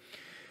to.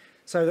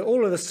 So that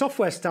all of the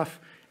software stuff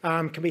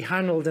can be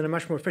handled in a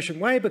much more efficient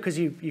way because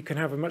you can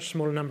have a much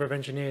smaller number of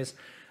engineers,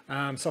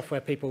 software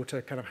people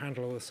to kind of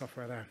handle all the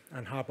software there,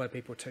 and hardware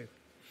people too.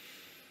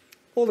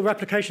 All the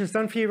replication is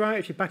done for you, right?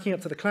 If you're backing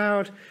up to the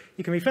cloud,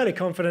 you can be fairly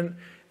confident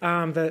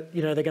that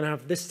they're going to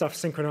have this stuff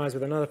synchronized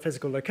with another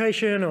physical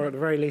location, or at the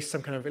very least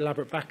some kind of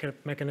elaborate backup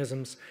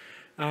mechanisms.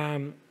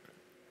 And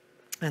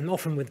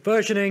often with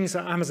versioning,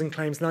 so Amazon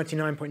claims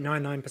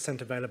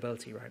 99.99%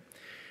 availability, right?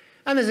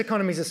 And there's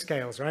economies of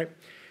scales, right?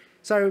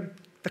 So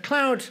the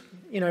cloud,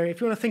 if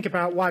you want to think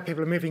about why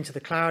people are moving to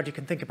the cloud, you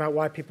can think about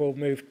why people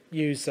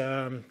use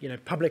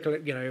public,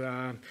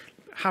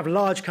 have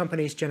large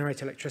companies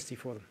generate electricity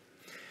for them.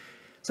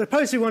 So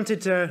suppose you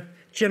wanted to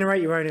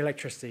generate your own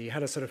electricity. You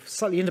had a sort of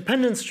slightly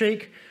independent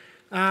streak,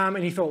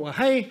 and you thought, well,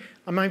 hey,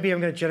 maybe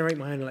I'm going to generate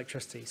my own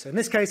electricity. So in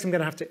this case, I'm going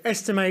to have to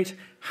estimate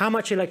how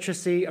much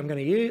electricity I'm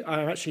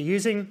actually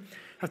using,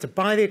 have to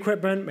buy the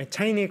equipment,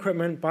 maintain the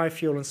equipment, buy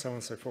fuel, and so on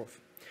and so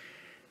forth.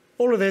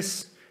 All of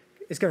this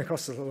is going to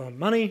cost us a lot of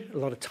money, a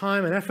lot of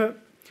time and effort.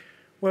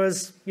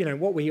 Whereas,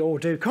 what we all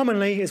do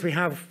commonly is we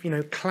have,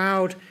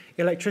 cloud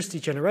electricity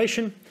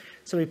generation.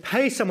 So we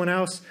pay someone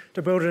else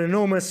to build an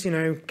enormous,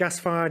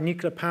 gas-fired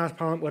nuclear power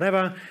plant,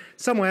 whatever,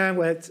 somewhere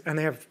and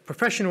they have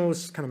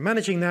professionals kind of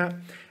managing that.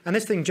 And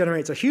this thing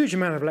generates a huge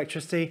amount of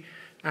electricity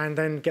and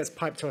then gets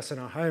piped to us in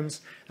our homes.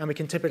 And we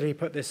can typically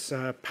put this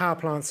power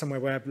plant somewhere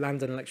where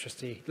land and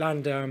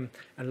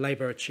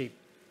labor are cheap.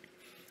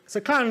 So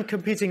cloud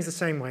computing is the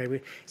same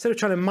way. Instead of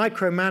trying to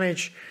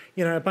micromanage,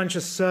 a bunch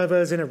of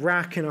servers in a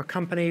rack in our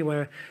company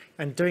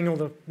and doing all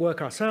the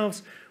work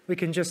ourselves, we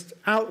can just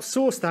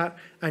outsource that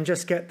and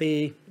just get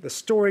the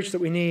storage that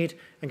we need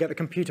and get the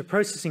computer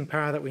processing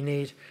power that we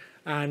need.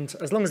 And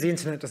as long as the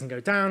internet doesn't go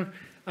down,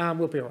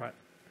 we'll be all right.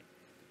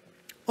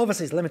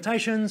 Obviously, there's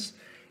limitations.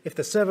 If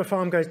the server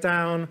farm goes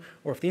down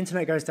or if the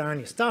internet goes down,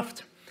 you're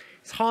stuffed.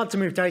 It's hard to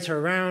move data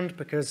around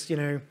because,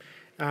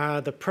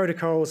 the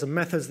protocols and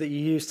methods that you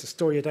use to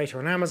store your data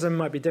on Amazon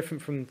might be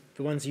different from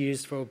the ones you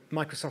use for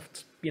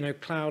Microsoft,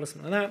 cloud or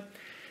something like that. And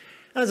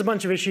there's a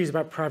bunch of issues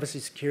about privacy,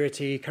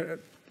 security,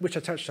 which I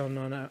touched on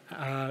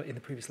in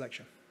the previous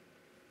lecture.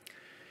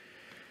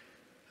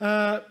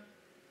 So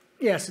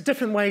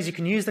different ways you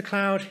can use the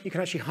cloud. You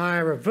can actually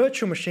hire a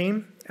virtual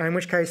machine, in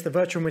which case the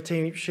virtual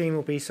machine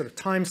will be sort of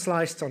time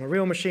sliced on a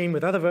real machine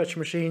with other virtual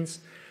machines.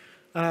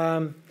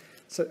 And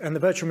the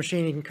virtual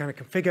machine you can kind of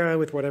configure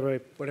with whatever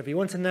you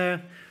want in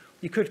there.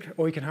 You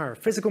can hire a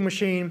physical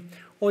machine,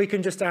 or you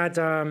can just add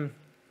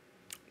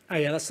Oh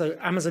yeah, that's so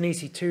Amazon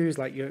EC2 is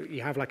like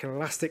you have like an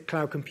elastic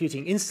cloud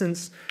computing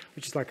instance,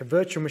 which is like a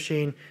virtual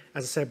machine,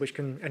 as I said,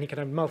 and you can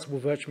have multiple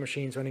virtual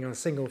machines running on a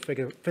single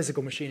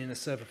physical machine in a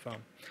server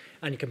farm.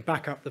 And you can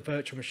back up the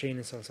virtual machine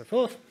and so on and so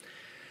forth.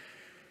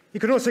 You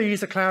can also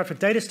use the cloud for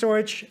data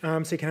storage.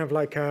 So you can have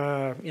like,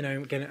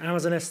 again,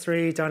 Amazon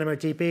S3,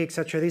 DynamoDB,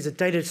 etc. These are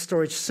data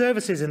storage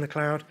services in the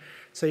cloud.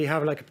 So you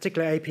have like a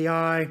particular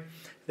API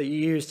that you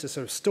use to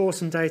sort of store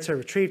some data,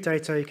 retrieve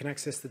data. You can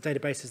access the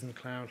databases in the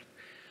cloud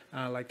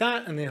like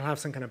that, and then you'll have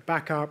some kind of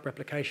backup,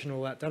 replication,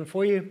 all that done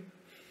for you.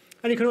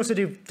 And you can also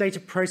do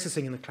data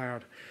processing in the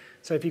cloud.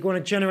 So if you want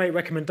to generate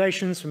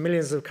recommendations from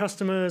millions of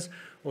customers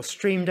or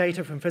stream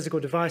data from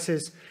physical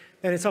devices,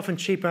 then it's often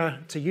cheaper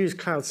to use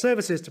cloud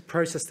services to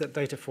process that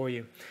data for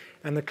you.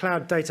 And the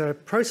cloud data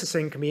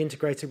processing can be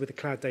integrated with the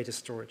cloud data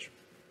storage.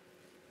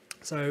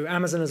 So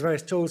Amazon has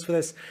various tools for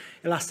this.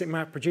 Elastic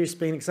MapReduce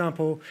being an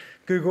example.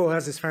 Google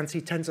has this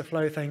fancy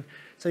TensorFlow thing.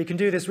 So you can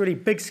do this really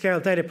big scale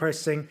data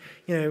processing,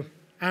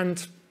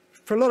 and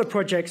for a lot of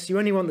projects, you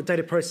only want the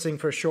data processing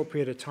for a short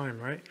period of time,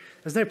 right?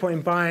 There's no point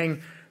in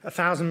buying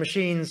 1,000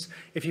 machines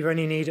if you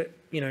only need,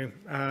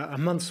 a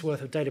month's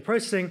worth of data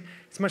processing.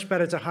 It's much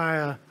better to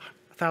hire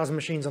 1,000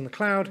 machines on the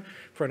cloud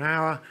for an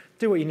hour,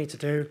 do what you need to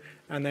do,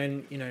 and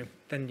then,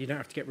 then you don't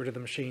have to get rid of the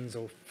machines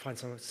or find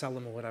someone to sell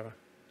them or whatever.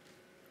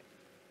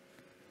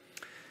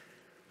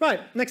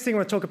 Right, next thing I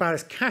want to talk about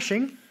is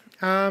caching.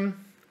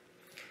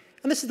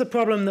 And this is the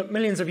problem that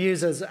millions of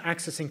users are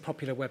accessing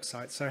popular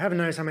websites. So heaven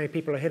knows how many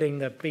people are hitting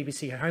the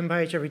BBC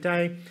homepage every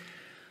day.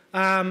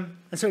 And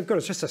so we've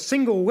got just a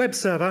single web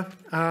server,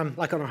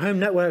 like on a home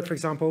network, for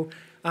example.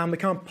 We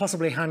can't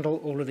possibly handle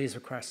all of these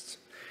requests.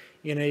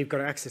 You've got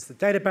to access the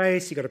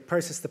database, you've got to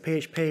process the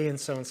PHP, and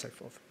so on and so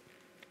forth.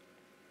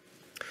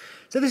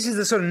 So this is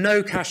the sort of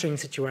no caching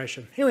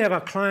situation. Here we have our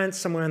client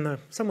somewhere on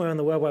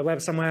the World Wide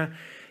Web somewhere,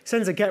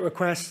 sends a GET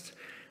request.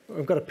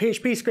 We've got a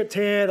PHP script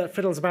here that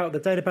fiddles about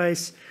with the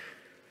database,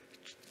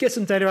 gets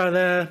some data out of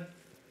there,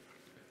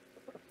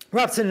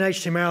 wraps it in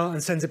HTML,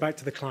 and sends it back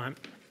to the client.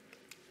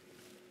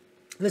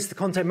 And this is the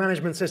content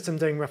management system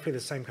doing roughly the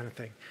same kind of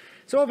thing.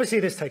 So obviously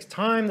this takes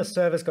time. The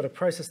server's got to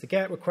process the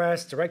GET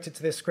request, direct it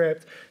to this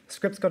script. The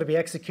script's got to be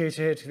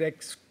executed.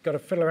 It's got to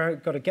fiddle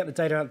around, got to get the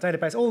data out of the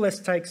database. All this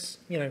takes,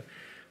 a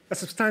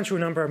substantial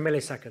number of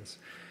milliseconds.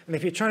 And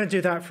if you're trying to do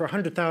that for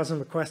 100,000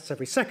 requests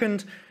every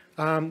second,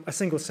 a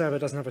single server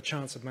doesn't have a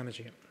chance of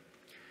managing it.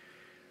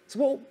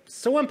 So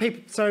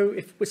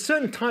if with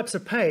certain types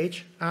of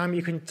page,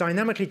 you can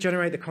dynamically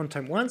generate the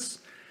content once,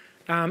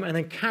 and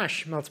then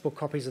cache multiple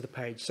copies of the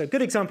page. So a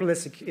good example of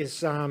this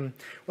is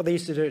what they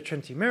used to do at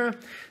Trinity Mirror.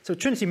 So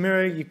Trinity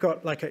Mirror, you've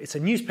got it's a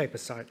newspaper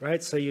site,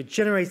 right? So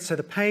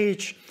the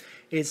page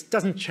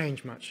doesn't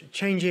change much. It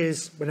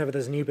changes whenever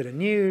there's a new bit of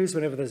news,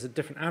 whenever there's a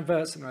different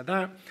advert, something like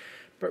that.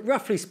 But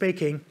roughly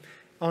speaking,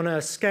 on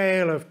a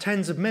scale of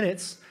tens of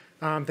minutes,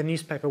 the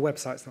newspaper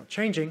website's not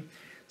changing.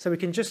 So we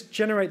can just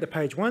generate the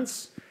page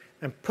once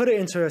and put it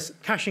into a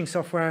caching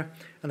software,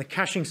 and the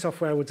caching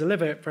software will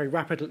deliver it very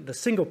rapidly, the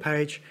single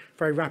page,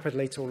 very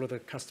rapidly to all of the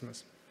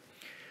customers.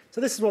 So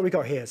this is what we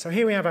got here. So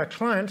here we have our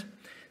client,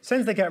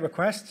 sends the GET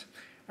request,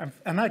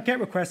 and that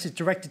GET request is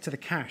directed to the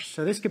cache.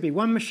 So this could be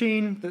one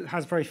machine that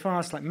has very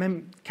fast, like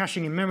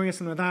caching in memory or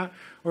something like that,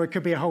 or it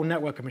could be a whole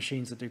network of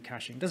machines that do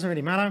caching. It doesn't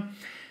really matter.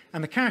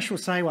 And the cache will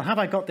say, well, have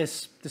I got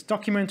this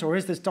document, or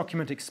is this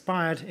document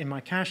expired in my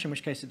cache, in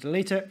which case it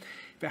delete it.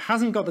 If it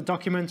hasn't got the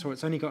document, or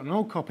it's only got an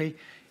old copy,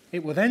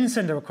 it will then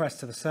send a request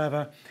to the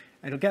server.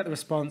 It'll get the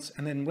response,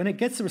 and then when it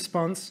gets the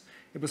response,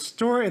 it will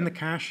store it in the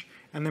cache,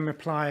 and then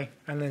reply,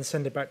 and then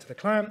send it back to the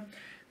client.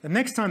 The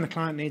next time the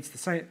client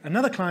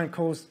another client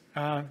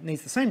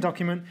needs the same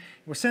document,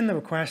 it will send the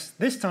request.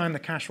 This time the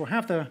cache will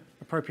have the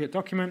appropriate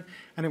document,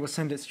 and it will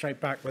send it straight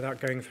back without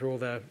going through all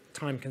the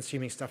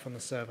time-consuming stuff on the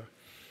server.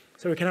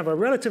 So we can have a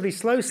relatively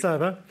slow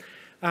server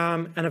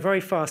and a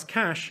very fast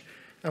cache.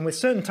 And with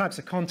certain types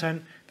of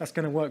content, that's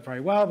going to work very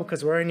well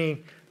because we're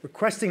only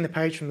requesting the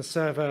page from the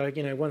server,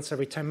 once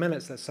every 10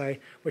 minutes, let's say,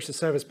 which the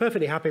server is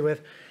perfectly happy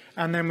with.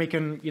 And then we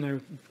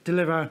can,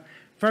 deliver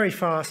very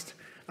fast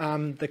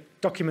the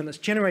document that's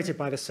generated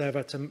by the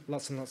server to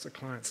lots and lots of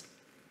clients.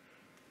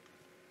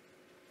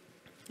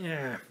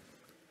 Yeah.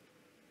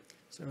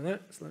 So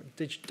that's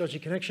a dodgy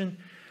connection.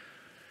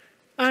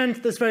 And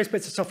there's various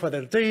bits of software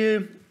that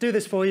will do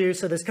this for you.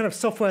 So there's kind of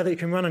software that you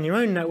can run on your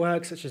own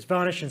network, such as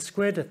Varnish and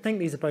Squid. I think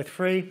these are both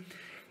free.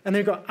 And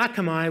then you've got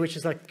Akamai, which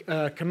is like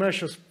a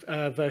commercial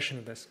version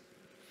of this.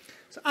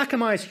 So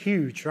Akamai is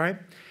huge, right?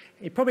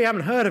 You probably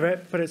haven't heard of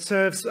it, but it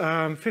serves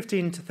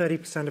 15 to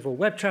 30% of all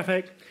web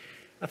traffic.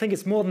 I think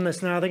it's more than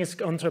this now. I think it's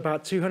gone to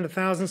about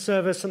 200,000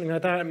 servers, something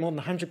like that, in more than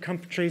 100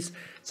 countries.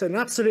 So an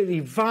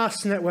absolutely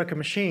vast network of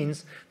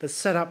machines that's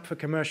set up for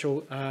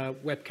commercial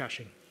web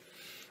caching.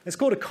 It's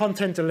called a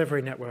content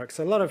delivery network.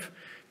 So a lot of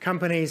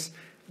companies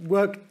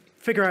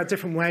figure out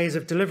different ways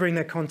of delivering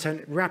their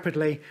content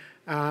rapidly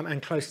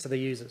and close to the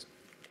users.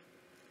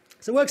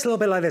 So it works a little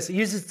bit like this. It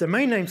uses the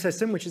domain name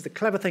system, which is the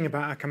clever thing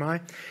about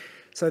Akamai.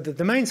 So the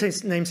domain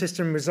name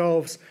system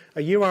resolves a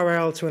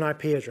URL to an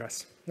IP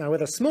address. Now,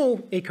 with a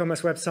small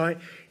e-commerce website,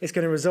 it's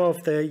going to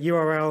resolve the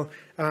URL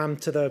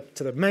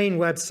to the main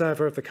web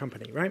server of the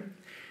company, right?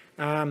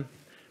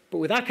 But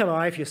with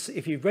Akamai,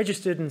 if you've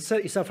registered and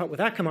set yourself up with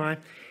Akamai,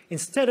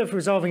 instead of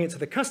resolving it to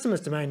the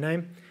customer's domain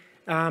name,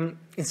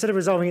 instead of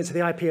resolving it to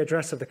the IP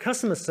address of the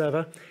customer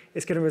server,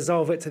 it's going to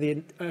resolve it to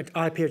the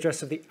IP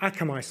address of the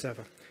Akamai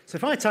server. So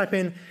if I type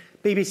in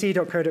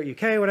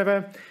bbc.co.uk or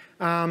whatever,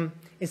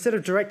 instead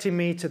of directing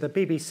me to the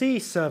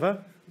BBC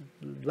server,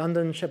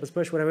 London, Shepherd's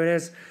Bush, whatever it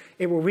is,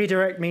 it will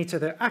redirect me to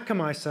the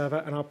Akamai server,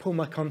 and I'll pull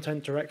my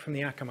content direct from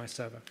the Akamai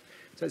server.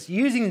 So it's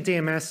using the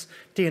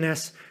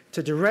DNS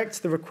to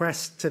direct the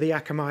request to the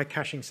Akamai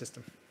caching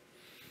system.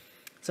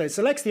 So it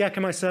selects the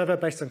Akamai server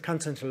based on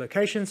content and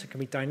location, so it can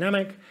be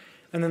dynamic,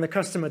 and then the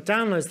customer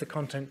downloads the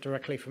content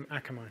directly from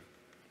Akamai.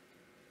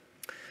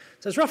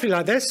 So it's roughly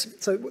like this.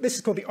 So this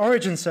is called the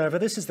origin server.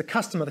 This is the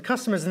customer. The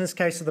customers in this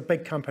case are the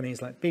big companies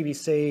like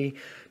BBC,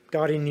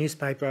 Guardian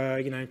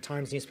newspaper,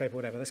 Times newspaper,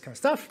 whatever, this kind of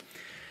stuff.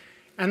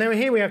 And then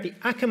here we have the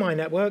Akamai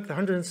network, the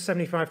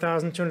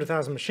 175,000,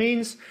 200,000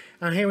 machines.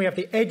 And here we have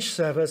the edge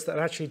servers that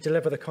actually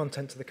deliver the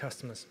content to the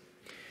customers.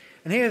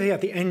 And here we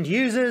have the end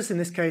users, in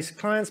this case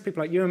clients,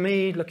 people like you and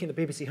me, looking at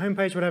the BBC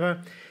homepage,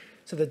 whatever.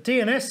 So the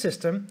DNS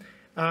system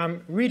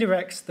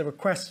redirects the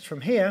requests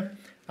from here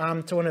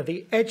to one of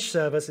the edge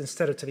servers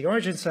instead of to the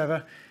origin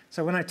server.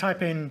 So when I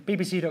type in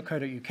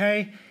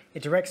bbc.co.uk,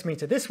 it directs me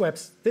to this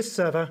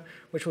server,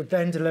 which will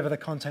then deliver the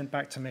content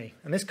back to me.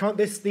 And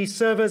these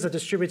servers are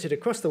distributed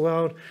across the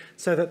world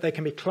so that they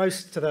can be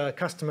close to the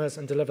customers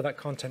and deliver that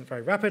content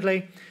very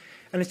rapidly.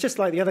 And it's just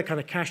like the other kind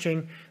of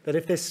caching, that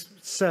if this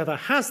server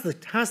has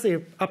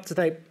the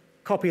up-to-date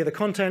copy of the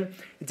content,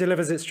 it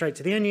delivers it straight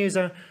to the end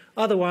user.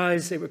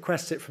 Otherwise, it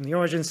requests it from the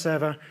origin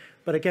server.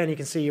 But again, you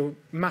can see you're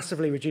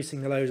massively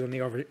reducing the load on the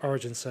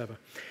origin server.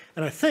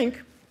 And I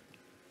think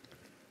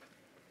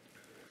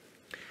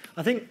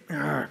there's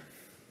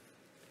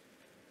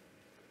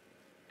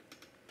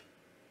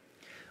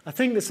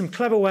some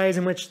clever ways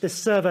in which the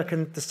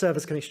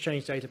servers can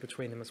exchange data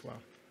between them as well.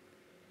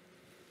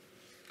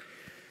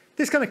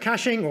 This kind of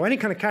caching, or any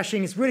kind of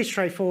caching, is really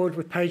straightforward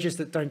with pages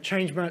that don't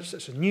change much,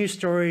 such as news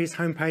stories,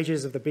 home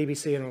pages of the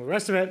BBC and all the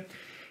rest of it.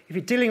 If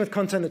you're dealing with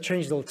content that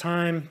changes all the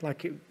time,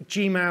 like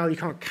Gmail, you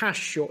can't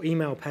cache your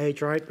email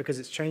page, right, because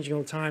it's changing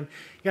all the time.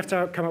 You have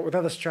to come up with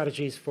other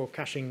strategies for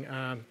caching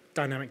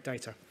dynamic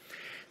data.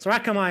 So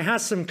Akamai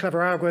has some clever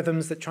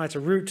algorithms that try to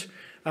route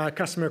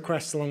customer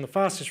requests along the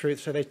fastest route,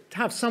 so they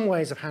have some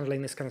ways of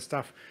handling this kind of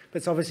stuff, but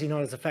it's obviously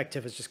not as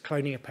effective as just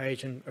cloning a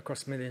page and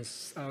across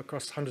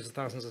hundreds of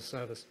thousands of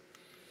servers.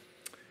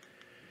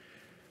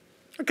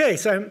 Okay,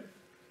 so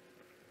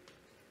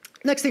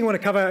next thing I want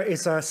to cover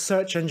is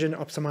search engine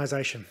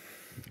optimization.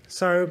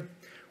 So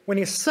when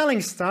you're selling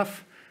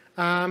stuff,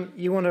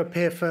 you want to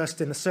appear first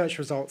in the search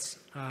results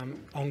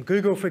on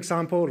Google, for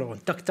example, or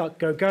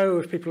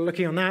DuckDuckGo if people are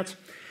looking on that.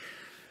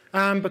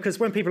 Because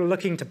when people are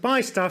looking to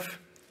buy stuff,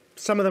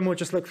 some of them will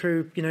just look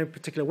through,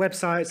 particular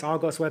websites,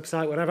 Argos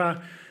website,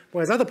 whatever.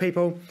 Whereas other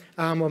people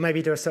will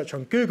maybe do a search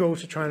on Google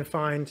to try and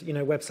find,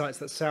 websites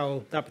that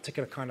sell that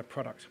particular kind of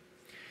product.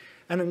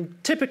 And then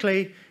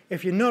typically,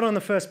 if you're not on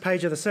the first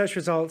page of the search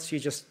results, you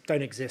just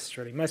don't exist,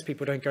 really. Most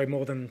people don't go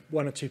more than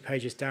 1 or 2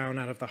 pages down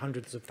out of the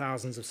hundreds of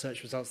thousands of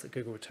search results that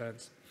Google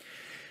returns.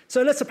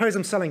 So let's suppose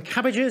I'm selling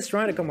cabbages,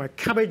 right? I've got my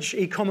cabbage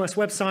e-commerce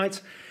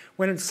website.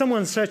 When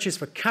someone searches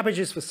for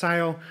cabbages for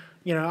sale,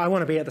 I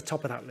want to be at the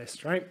top of that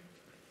list, right?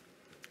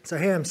 So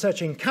here I'm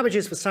searching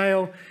cabbages for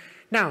sale.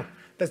 Now,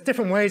 there's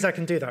different ways I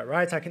can do that,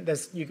 right?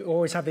 You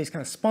always have these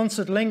kind of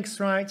sponsored links,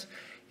 right?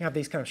 You have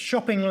these kind of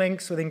shopping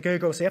links within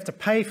Google. So you have to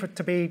pay you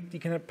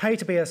can pay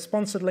to be a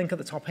sponsored link at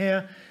the top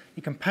here.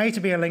 You can pay to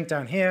be a link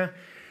down here.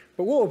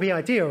 But what would be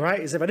ideal,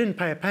 right, is if I didn't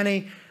pay a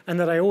penny and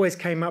that I always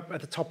came up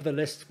at the top of the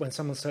list when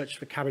someone searched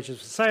for cabbages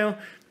for sale,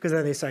 because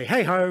then they say,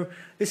 hey ho,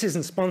 this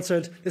isn't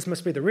sponsored, this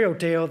must be the real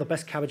deal, the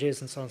best cabbages,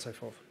 and so on and so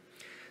forth.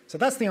 So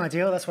that's the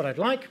ideal, that's what I'd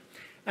like.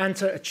 And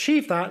to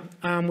achieve that,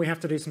 we have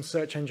to do some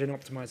search engine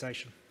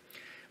optimization.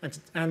 To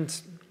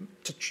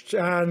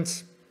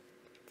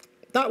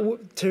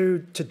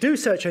do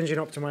search engine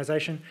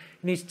optimization,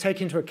 you need to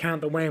take into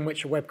account the way in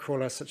which a web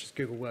crawler such as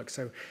Google works.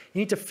 So you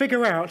need to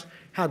figure out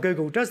how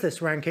Google does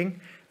this ranking,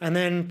 and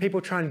then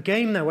people try and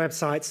game their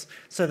websites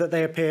so that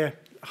they appear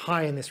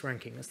high in this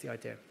ranking. That's the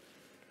idea.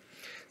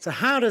 So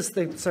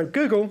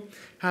Google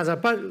has a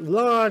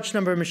large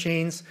number of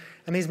machines,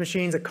 and these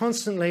machines are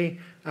constantly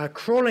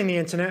crawling the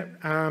internet,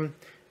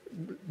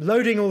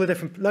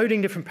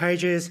 loading different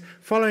pages,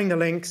 following the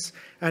links,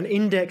 and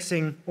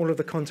indexing all of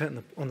the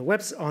content on the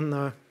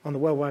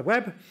World Wide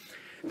Web.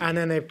 And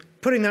then they're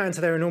putting that into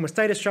their enormous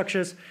data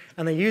structures,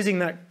 and they're using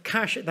that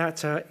cache,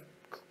 the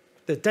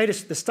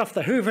stuff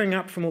they're hoovering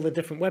up from all the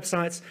different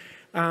websites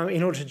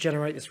in order to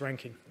generate this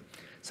ranking.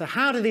 So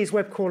how do these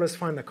web crawlers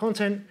find the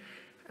content?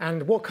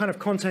 And what kind of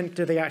content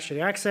do they actually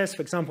access?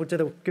 For example, do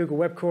the Google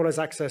web crawlers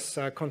access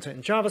content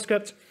in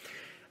JavaScript?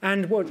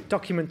 And what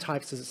document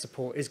types does it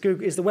support? Is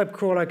the web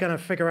crawler going to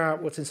figure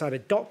out what's inside a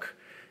doc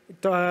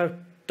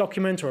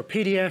document or a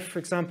PDF, for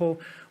example,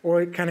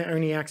 or can it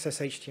only access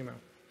HTML?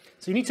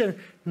 So you need to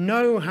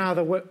know how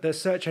the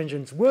search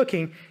engine's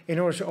working in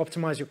order to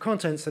optimize your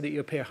content so that you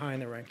appear high in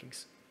the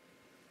rankings.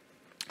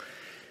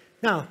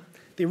 Now,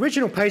 the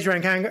original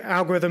PageRank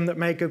algorithm that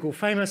made Google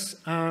famous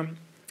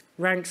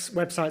ranks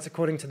websites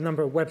according to the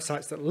number of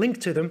websites that link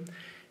to them.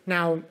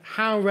 Now,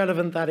 how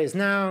relevant that is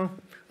now,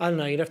 I don't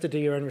know, you'd have to do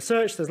your own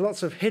research. There's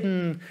lots of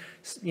hidden,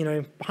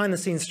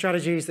 behind-the-scenes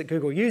strategies that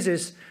Google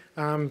uses,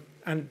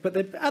 but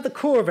at the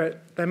core of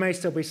it, there may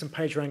still be some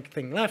PageRank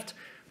thing left.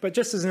 But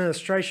just as an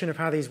illustration of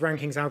how these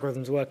rankings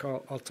algorithms work,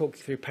 I'll talk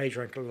you through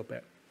PageRank a little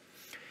bit.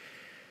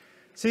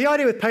 So the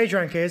idea with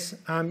PageRank is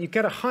you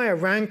get a higher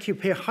rank, you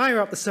appear higher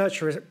up the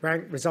search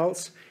rank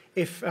results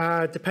if,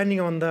 depending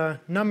on the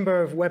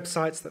number of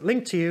websites that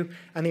link to you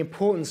and the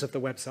importance of the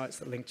websites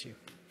that link to you.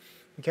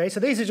 Okay, so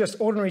these are just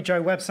ordinary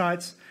Joe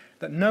websites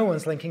that no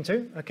one's linking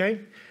to, okay?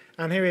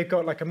 And here we've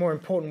got like a more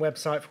important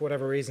website for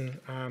whatever reason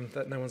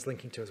that no one's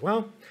linking to as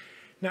well.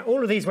 Now,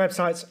 all of these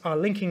websites are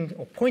linking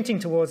or pointing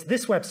towards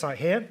this website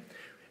here.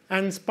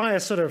 And by a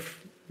sort of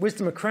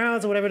wisdom of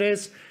crowds or whatever it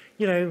is,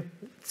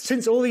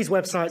 since all these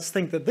websites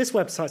think that this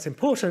website's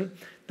important,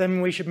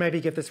 then we should maybe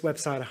give this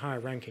website a higher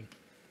ranking.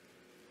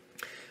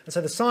 And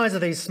so the size of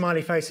these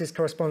smiley faces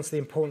corresponds to the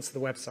importance of the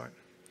website.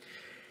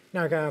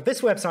 Now, this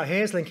website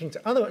here is linking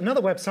to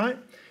another website.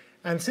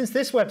 And since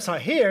this website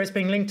here is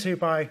being linked to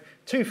by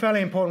two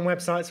fairly important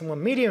websites and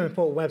one medium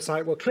important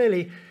website, well,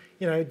 clearly,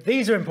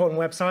 these are important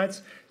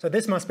websites. So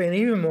this must be an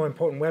even more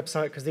important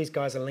website because these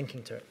guys are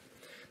linking to it.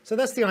 So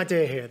that's the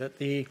idea here, that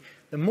the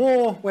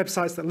more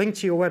websites that link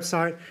to your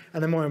website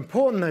and the more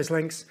important those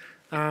links,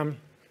 the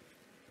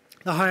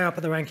higher up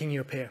in the ranking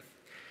you appear.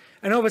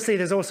 And obviously,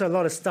 there's also a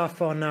lot of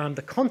stuff on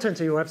the content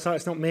of your website.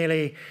 It's not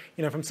merely,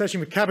 if I'm searching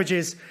for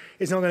cabbages,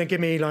 it's not going to give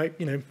me like,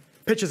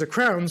 pictures of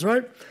crowns,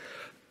 right?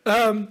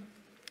 And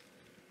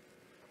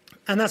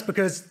that's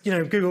because,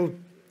 Google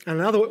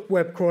and other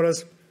web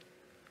crawlers,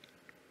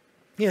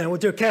 we'll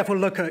do a careful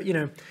look at,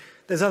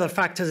 there's other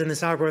factors in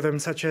this algorithm,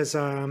 such as,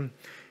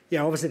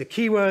 obviously the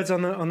keywords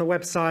on the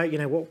website,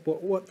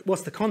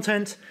 what's the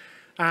content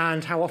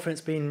and how often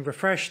it's been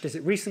refreshed, is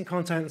it recent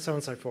content, and so on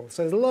and so forth.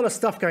 So there's a lot of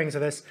stuff going into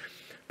this.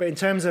 But in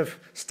terms of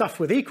stuff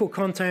with equal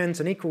content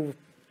and equal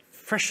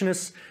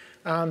freshness,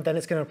 then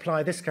it's going to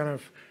apply this kind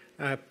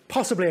of,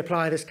 possibly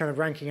apply this kind of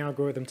ranking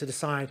algorithm to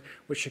decide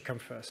which should come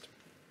first.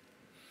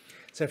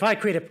 So if I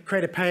create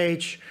a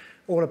page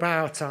all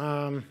about,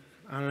 I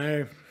don't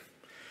know,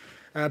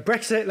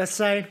 Brexit, let's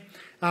say,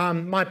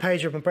 my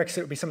page on Brexit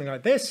would be something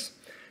like this.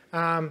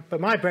 But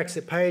my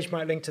Brexit page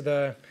might link to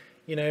the,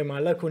 my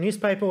local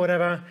newspaper or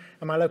whatever,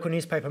 and my local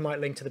newspaper might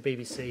link to the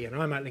BBC, and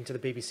I might link to the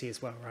BBC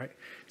as well, right?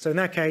 So in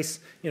that case,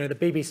 the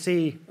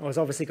BBC has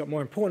obviously got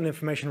more important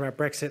information about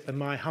Brexit than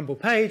my humble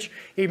page,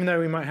 even though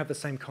we might have the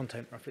same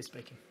content, roughly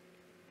speaking.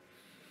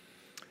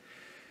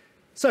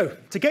 So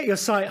to get your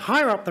site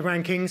higher up the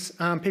rankings,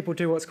 people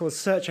do what's called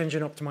search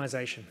engine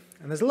optimization.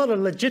 And there's a lot of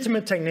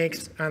legitimate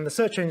techniques, and the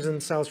search engines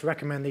themselves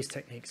recommend these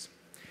techniques.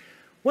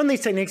 One of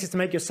these techniques is to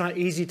make your site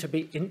easy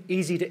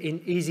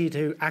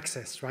to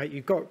access, right?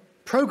 You've got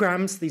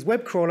programs, these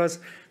web crawlers,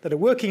 that are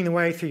working their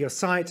way through your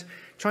site,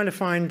 trying to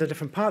find the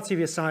different parts of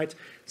your site.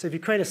 So if you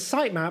create a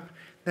sitemap,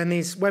 then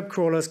these web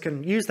crawlers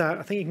can use that.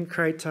 I think you can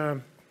create,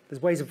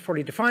 there's ways of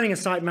probably defining a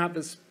sitemap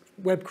that's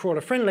web crawler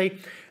friendly,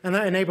 and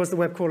that enables the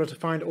web crawler to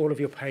find all of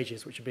your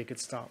pages, which would be a good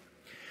start.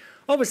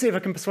 Obviously, if I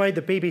can persuade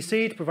the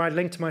BBC to provide a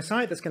link to my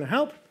site, that's going to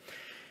help.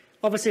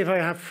 Obviously, if I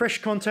have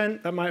fresh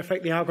content, that might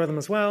affect the algorithm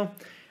as well.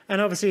 And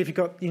obviously, if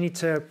you need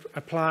to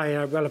apply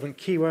relevant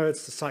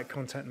keywords to site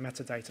content and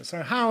metadata.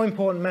 So how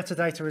important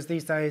metadata is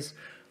these days,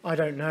 I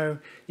don't know.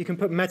 You can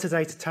put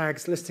metadata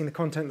tags listing the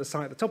content of the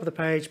site at the top of the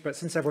page, but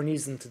since everyone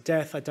uses them to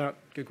death, I doubt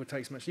Google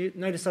takes much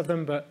notice of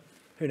them, but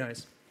who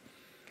knows.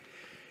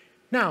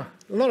 Now,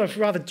 a lot of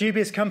rather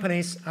dubious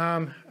companies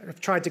have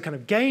tried to kind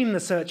of game the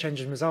search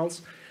engine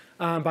results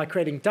by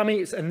creating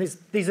dummies, and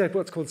these are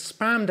what's called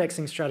spam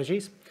indexing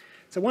strategies.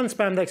 So one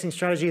spam indexing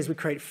strategy is we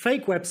create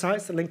fake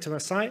websites that link to my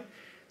site.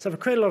 So if I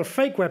create a lot of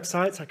fake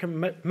websites, I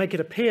can make it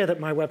appear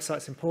that my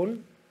website's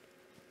important.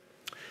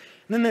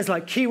 And then there's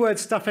like keyword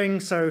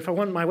stuffing. So if I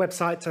want my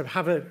website to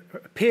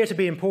appear to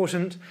be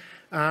important,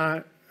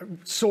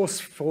 source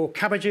for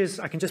cabbages,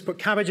 I can just put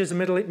cabbages a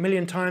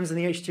million times in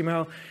the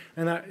HTML,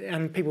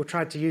 and people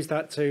tried to use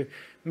that to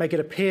make it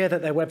appear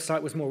that their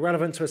website was more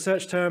relevant to a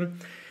search term.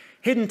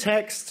 Hidden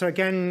text, so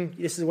again,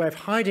 this is a way of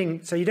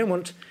hiding, so you don't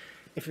want,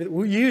 if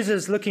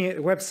users looking at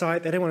the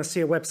website, they don't want to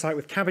see a website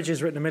with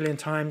cabbages written a million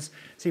times,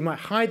 so you might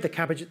hide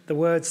the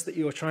words that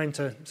you're trying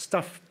to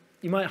stuff.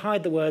 You might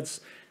hide the words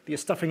that you're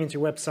stuffing into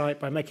your website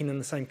by making them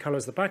the same color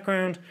as the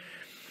background.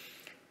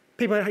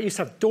 People used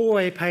to have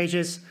doorway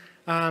pages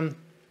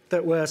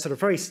that were sort of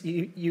very,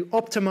 you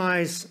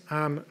optimize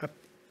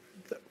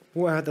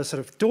the sort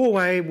of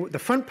doorway, the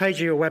front page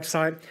of your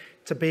website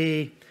to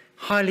be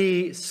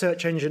highly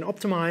search engine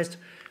optimized,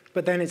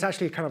 but then it's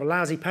actually kind of a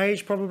lousy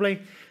page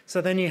probably. So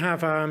then you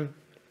have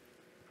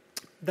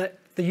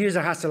the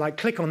user has to like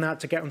click on that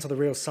to get onto the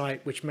real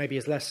site, which maybe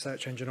is less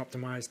search engine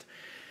optimized.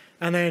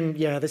 And then,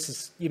 yeah, this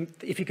is,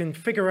 if you can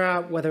figure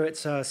out whether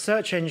it's a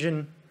search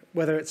engine,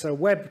 whether it's a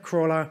web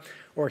crawler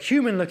or a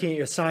human looking at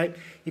your site,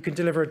 you can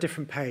deliver a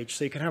different page.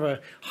 So you can have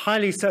a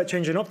highly search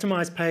engine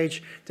optimized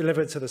page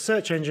delivered to the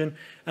search engine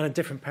and a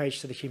different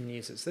page to the human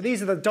users. So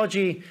these are the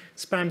dodgy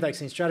spam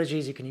indexing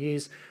strategies you can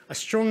use. I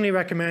strongly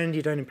recommend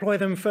you don't employ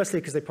them. Firstly,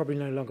 because they probably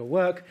no longer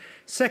work.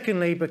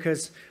 Secondly,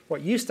 because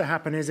what used to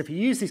happen is if you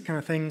use these kind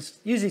of things,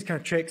 use these kind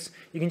of tricks,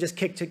 you can just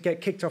get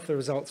kicked off the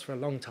results for a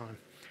long time.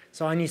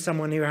 So I knew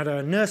someone who had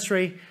a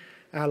nursery,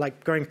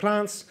 like growing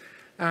plants,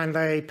 and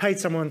they paid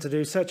someone to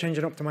do search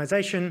engine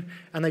optimization,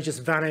 and they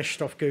just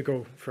vanished off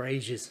Google for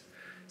ages.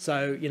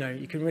 So,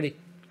 you can really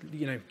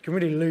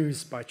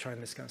lose by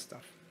trying this kind of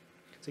stuff.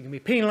 So you can be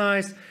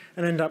penalized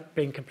and end up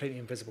being completely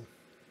invisible.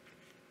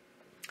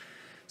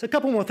 So a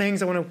couple more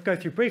things I want to go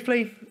through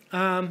briefly,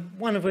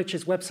 one of which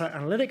is website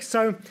analytics.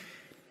 So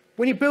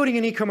when you're building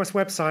an e-commerce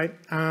website,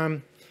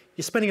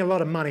 you're spending a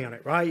lot of money on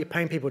it, right? You're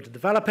paying people to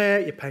develop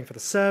it, you're paying for the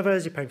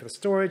servers, you're paying for the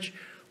storage,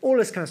 all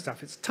this kind of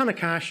stuff. It's a ton of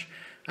cash.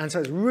 And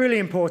so it's really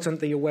important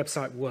that your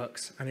website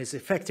works and is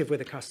effective with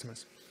the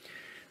customers.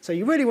 So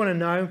you really want to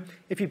know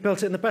if you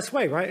built it in the best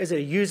way, right? Is it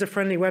a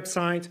user-friendly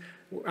website?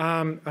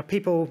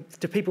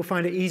 Do people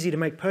find it easy to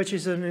make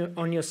purchases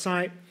on your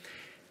site?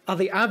 Are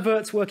the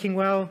adverts working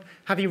well?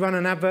 Have you run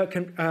an advert,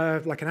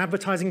 like an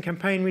advertising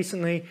campaign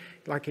recently,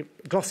 like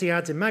glossy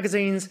ads in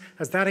magazines?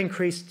 Has that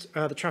increased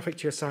the traffic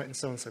to your site and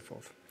so on and so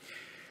forth?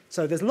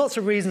 So there's lots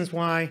of reasons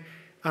why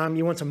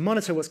you want to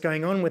monitor what's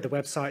going on with the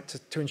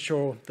website to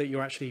ensure that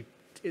you're actually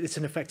it's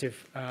an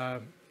effective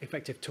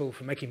tool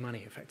for making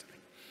money effectively.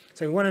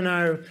 So we want to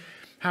know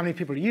how many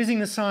people are using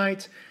the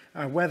site,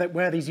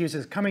 where these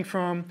users are coming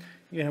from,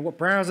 what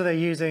browser they're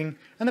using,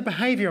 and the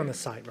behavior on the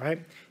site, right?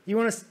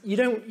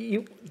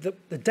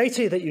 The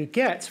data that you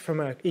get from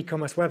an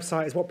e-commerce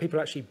website is what people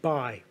actually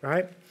buy,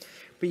 right?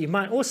 But you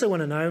might also want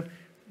to know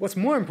what's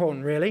more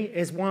important really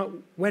is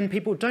when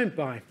people don't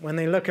buy, when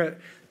they look at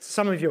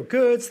some of your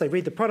goods, they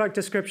read the product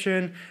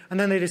description, and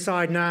then they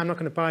decide, no, I'm not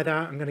going to buy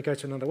that, I'm going to go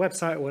to another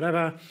website or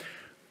whatever.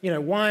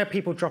 Why are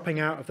people dropping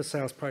out of the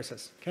sales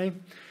process, okay?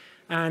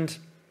 And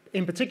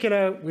in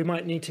particular, we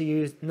might need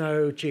to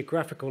know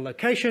geographical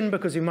location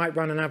because we might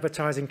run an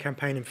advertising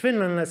campaign in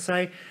Finland, let's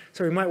say.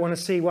 So we might want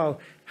to see, well,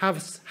 how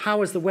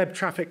has the web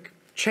traffic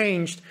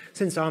changed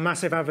since our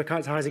massive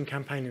advertising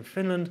campaign in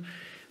Finland?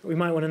 We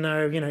might want to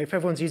know, if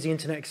everyone's using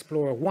Internet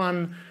Explorer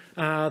 1,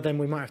 then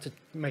we might have to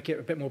make it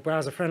a bit more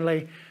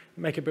browser-friendly,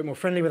 make it a bit more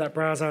friendly with that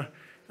browser,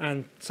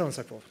 and so on and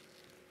so forth.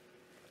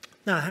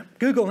 Now,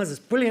 Google has this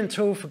brilliant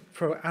tool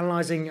for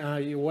analyzing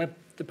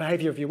the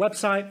behavior of your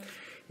website.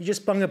 You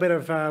just bung a bit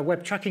of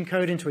web tracking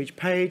code into each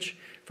page.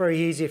 Very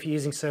easy if you're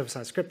using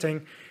server-side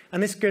scripting.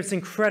 And this gives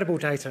incredible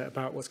data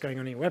about what's going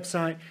on in your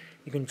website.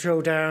 You can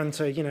drill down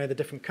to the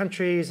different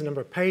countries, the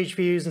number of page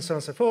views, and so on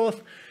and so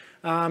forth.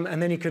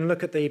 And then you can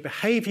look at the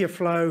behavior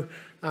flow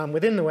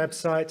within the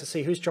website to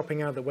see who's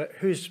dropping out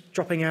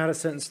at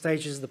certain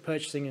stages of the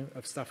purchasing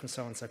of stuff and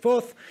so on and so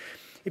forth.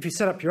 If you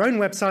set up your own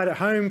website at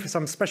home for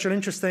some special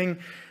interest thing,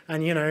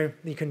 and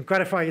you can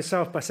gratify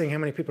yourself by seeing how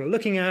many people are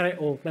looking at it,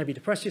 or maybe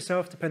depress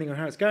yourself depending on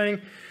how it's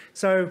going.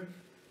 So,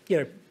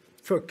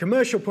 for a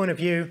commercial point of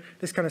view,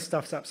 this kind of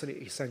stuff's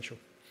absolutely essential.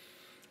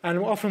 And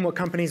often what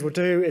companies will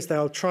do is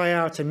they'll try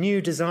out a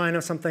new design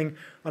or something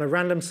on a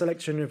random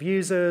selection of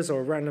users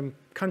or a random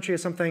country or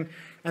something.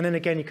 And then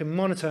again, you can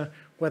monitor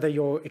whether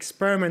your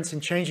experiments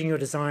in changing your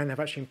design have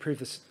actually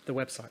improved the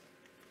website.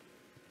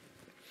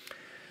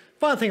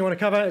 Final thing I want to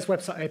cover is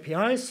website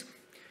APIs.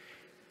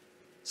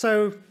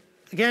 So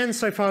again,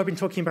 so far I've been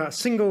talking about a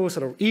single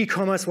sort of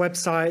e-commerce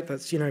website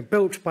that's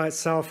built by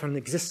itself and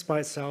exists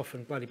by itself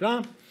and blah, blah,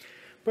 blah.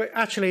 But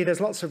actually,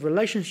 there's lots of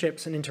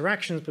relationships and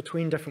interactions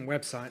between different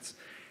websites.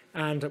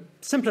 And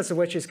simplest of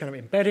which is kind of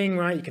embedding,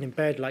 right? You can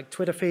embed like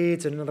Twitter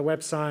feeds in another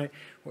website,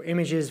 or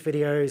images,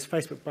 videos,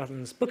 Facebook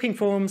buttons, booking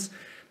forms.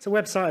 It's a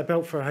website I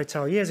built for a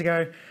hotel years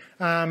ago.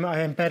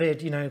 I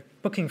embedded,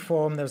 booking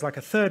form. There was like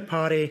a third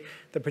party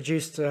that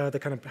produced,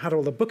 had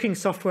all the booking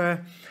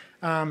software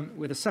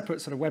with a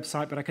separate sort of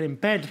website, but I could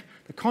embed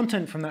the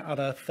content from that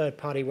other third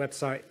party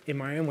website in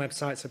my own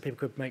website so people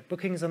could make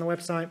bookings on the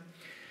website.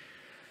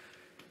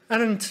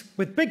 And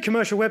with big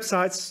commercial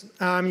websites,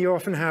 you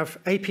often have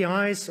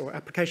APIs or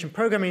application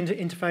programming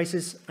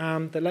interfaces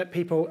that let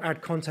people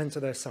add content to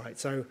their site.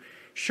 So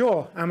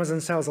sure,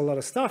 Amazon sells a lot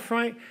of stuff,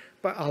 right?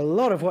 But a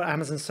lot of what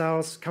Amazon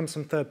sells comes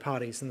from third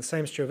parties. And the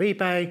same is true of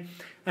eBay.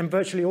 And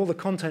virtually all the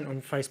content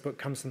on Facebook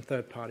comes from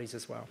third parties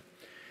as well.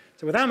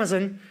 So with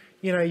Amazon,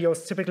 you're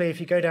typically, if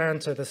you go down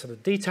to the sort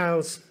of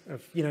details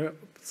of,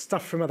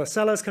 stuff from other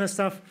sellers kind of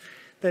stuff,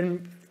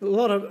 then a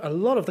lot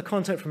of the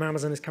content from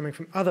Amazon is coming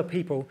from other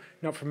people,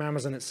 not from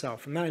Amazon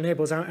itself. And that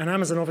enables, and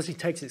Amazon obviously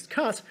takes its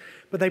cut,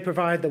 but they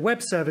provide the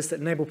web service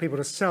that enable people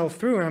to sell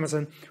through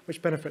Amazon,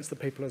 which benefits the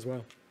people as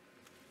well.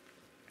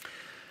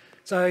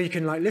 So you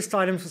can list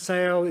items for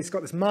sale. It's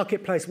got this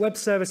marketplace web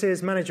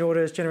services, manage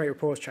orders, generate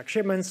reports, track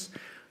shipments.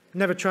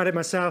 Never tried it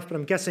myself, but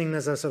I'm guessing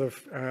there's a sort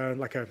of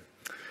like a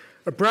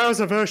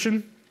browser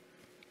version,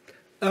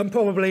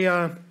 probably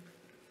a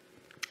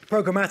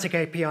programmatic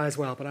API as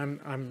well, but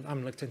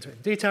I'm looked into it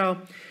in detail.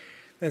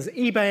 There's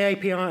eBay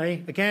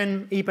API.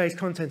 Again, eBay's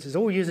content is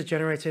all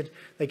user-generated.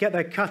 They get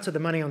their cut of the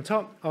money on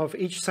top of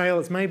each sale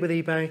that's made with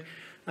eBay,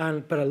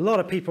 but a lot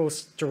of people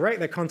direct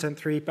their content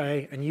through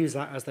eBay and use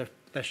that as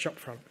their shop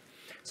front.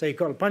 So you've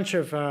got a bunch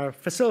of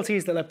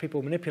facilities that let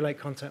people manipulate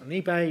content on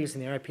eBay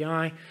using the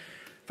API.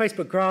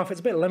 Facebook Graph, it's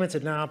a bit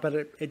limited now, but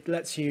it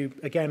lets you,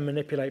 again,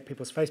 manipulate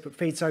people's Facebook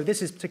feed. So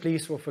this is particularly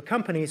useful for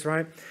companies,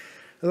 right?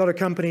 A lot of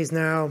companies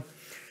now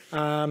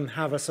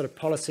have a sort of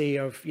policy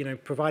of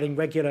providing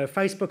regular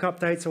Facebook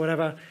updates or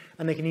whatever,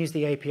 and they can use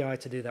the API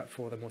to do that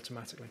for them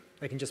automatically.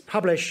 They can just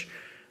publish.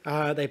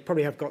 They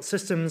probably have got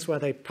systems where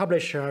they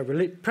publish a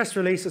press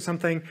release or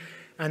something,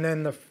 and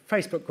then the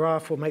Facebook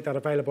Graph will make that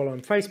available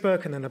on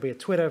Facebook, and then there'll be a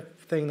Twitter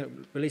thing that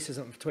releases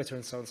it on Twitter,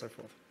 and so on and so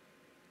forth.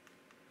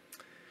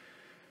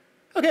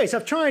 Okay, so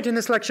I've tried in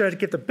this lecture to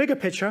give the bigger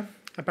picture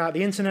about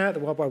the internet, the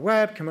World Wide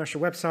Web,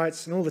 commercial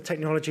websites, and all the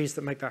technologies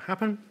that make that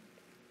happen.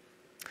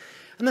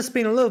 And there's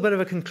been a little bit of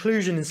a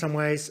conclusion in some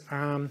ways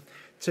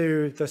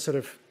to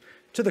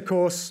the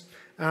course.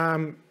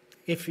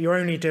 If you're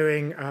only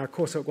doing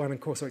coursework 1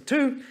 and coursework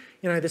 2,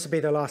 this will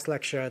be the last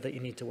lecture that you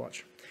need to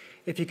watch.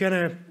 If you're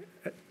going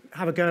to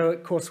have a go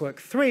at coursework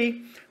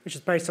 3, which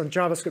is based on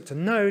JavaScript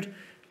and Node,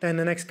 then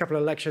the next couple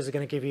of lectures are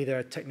going to give you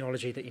the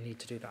technology that you need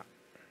to do that.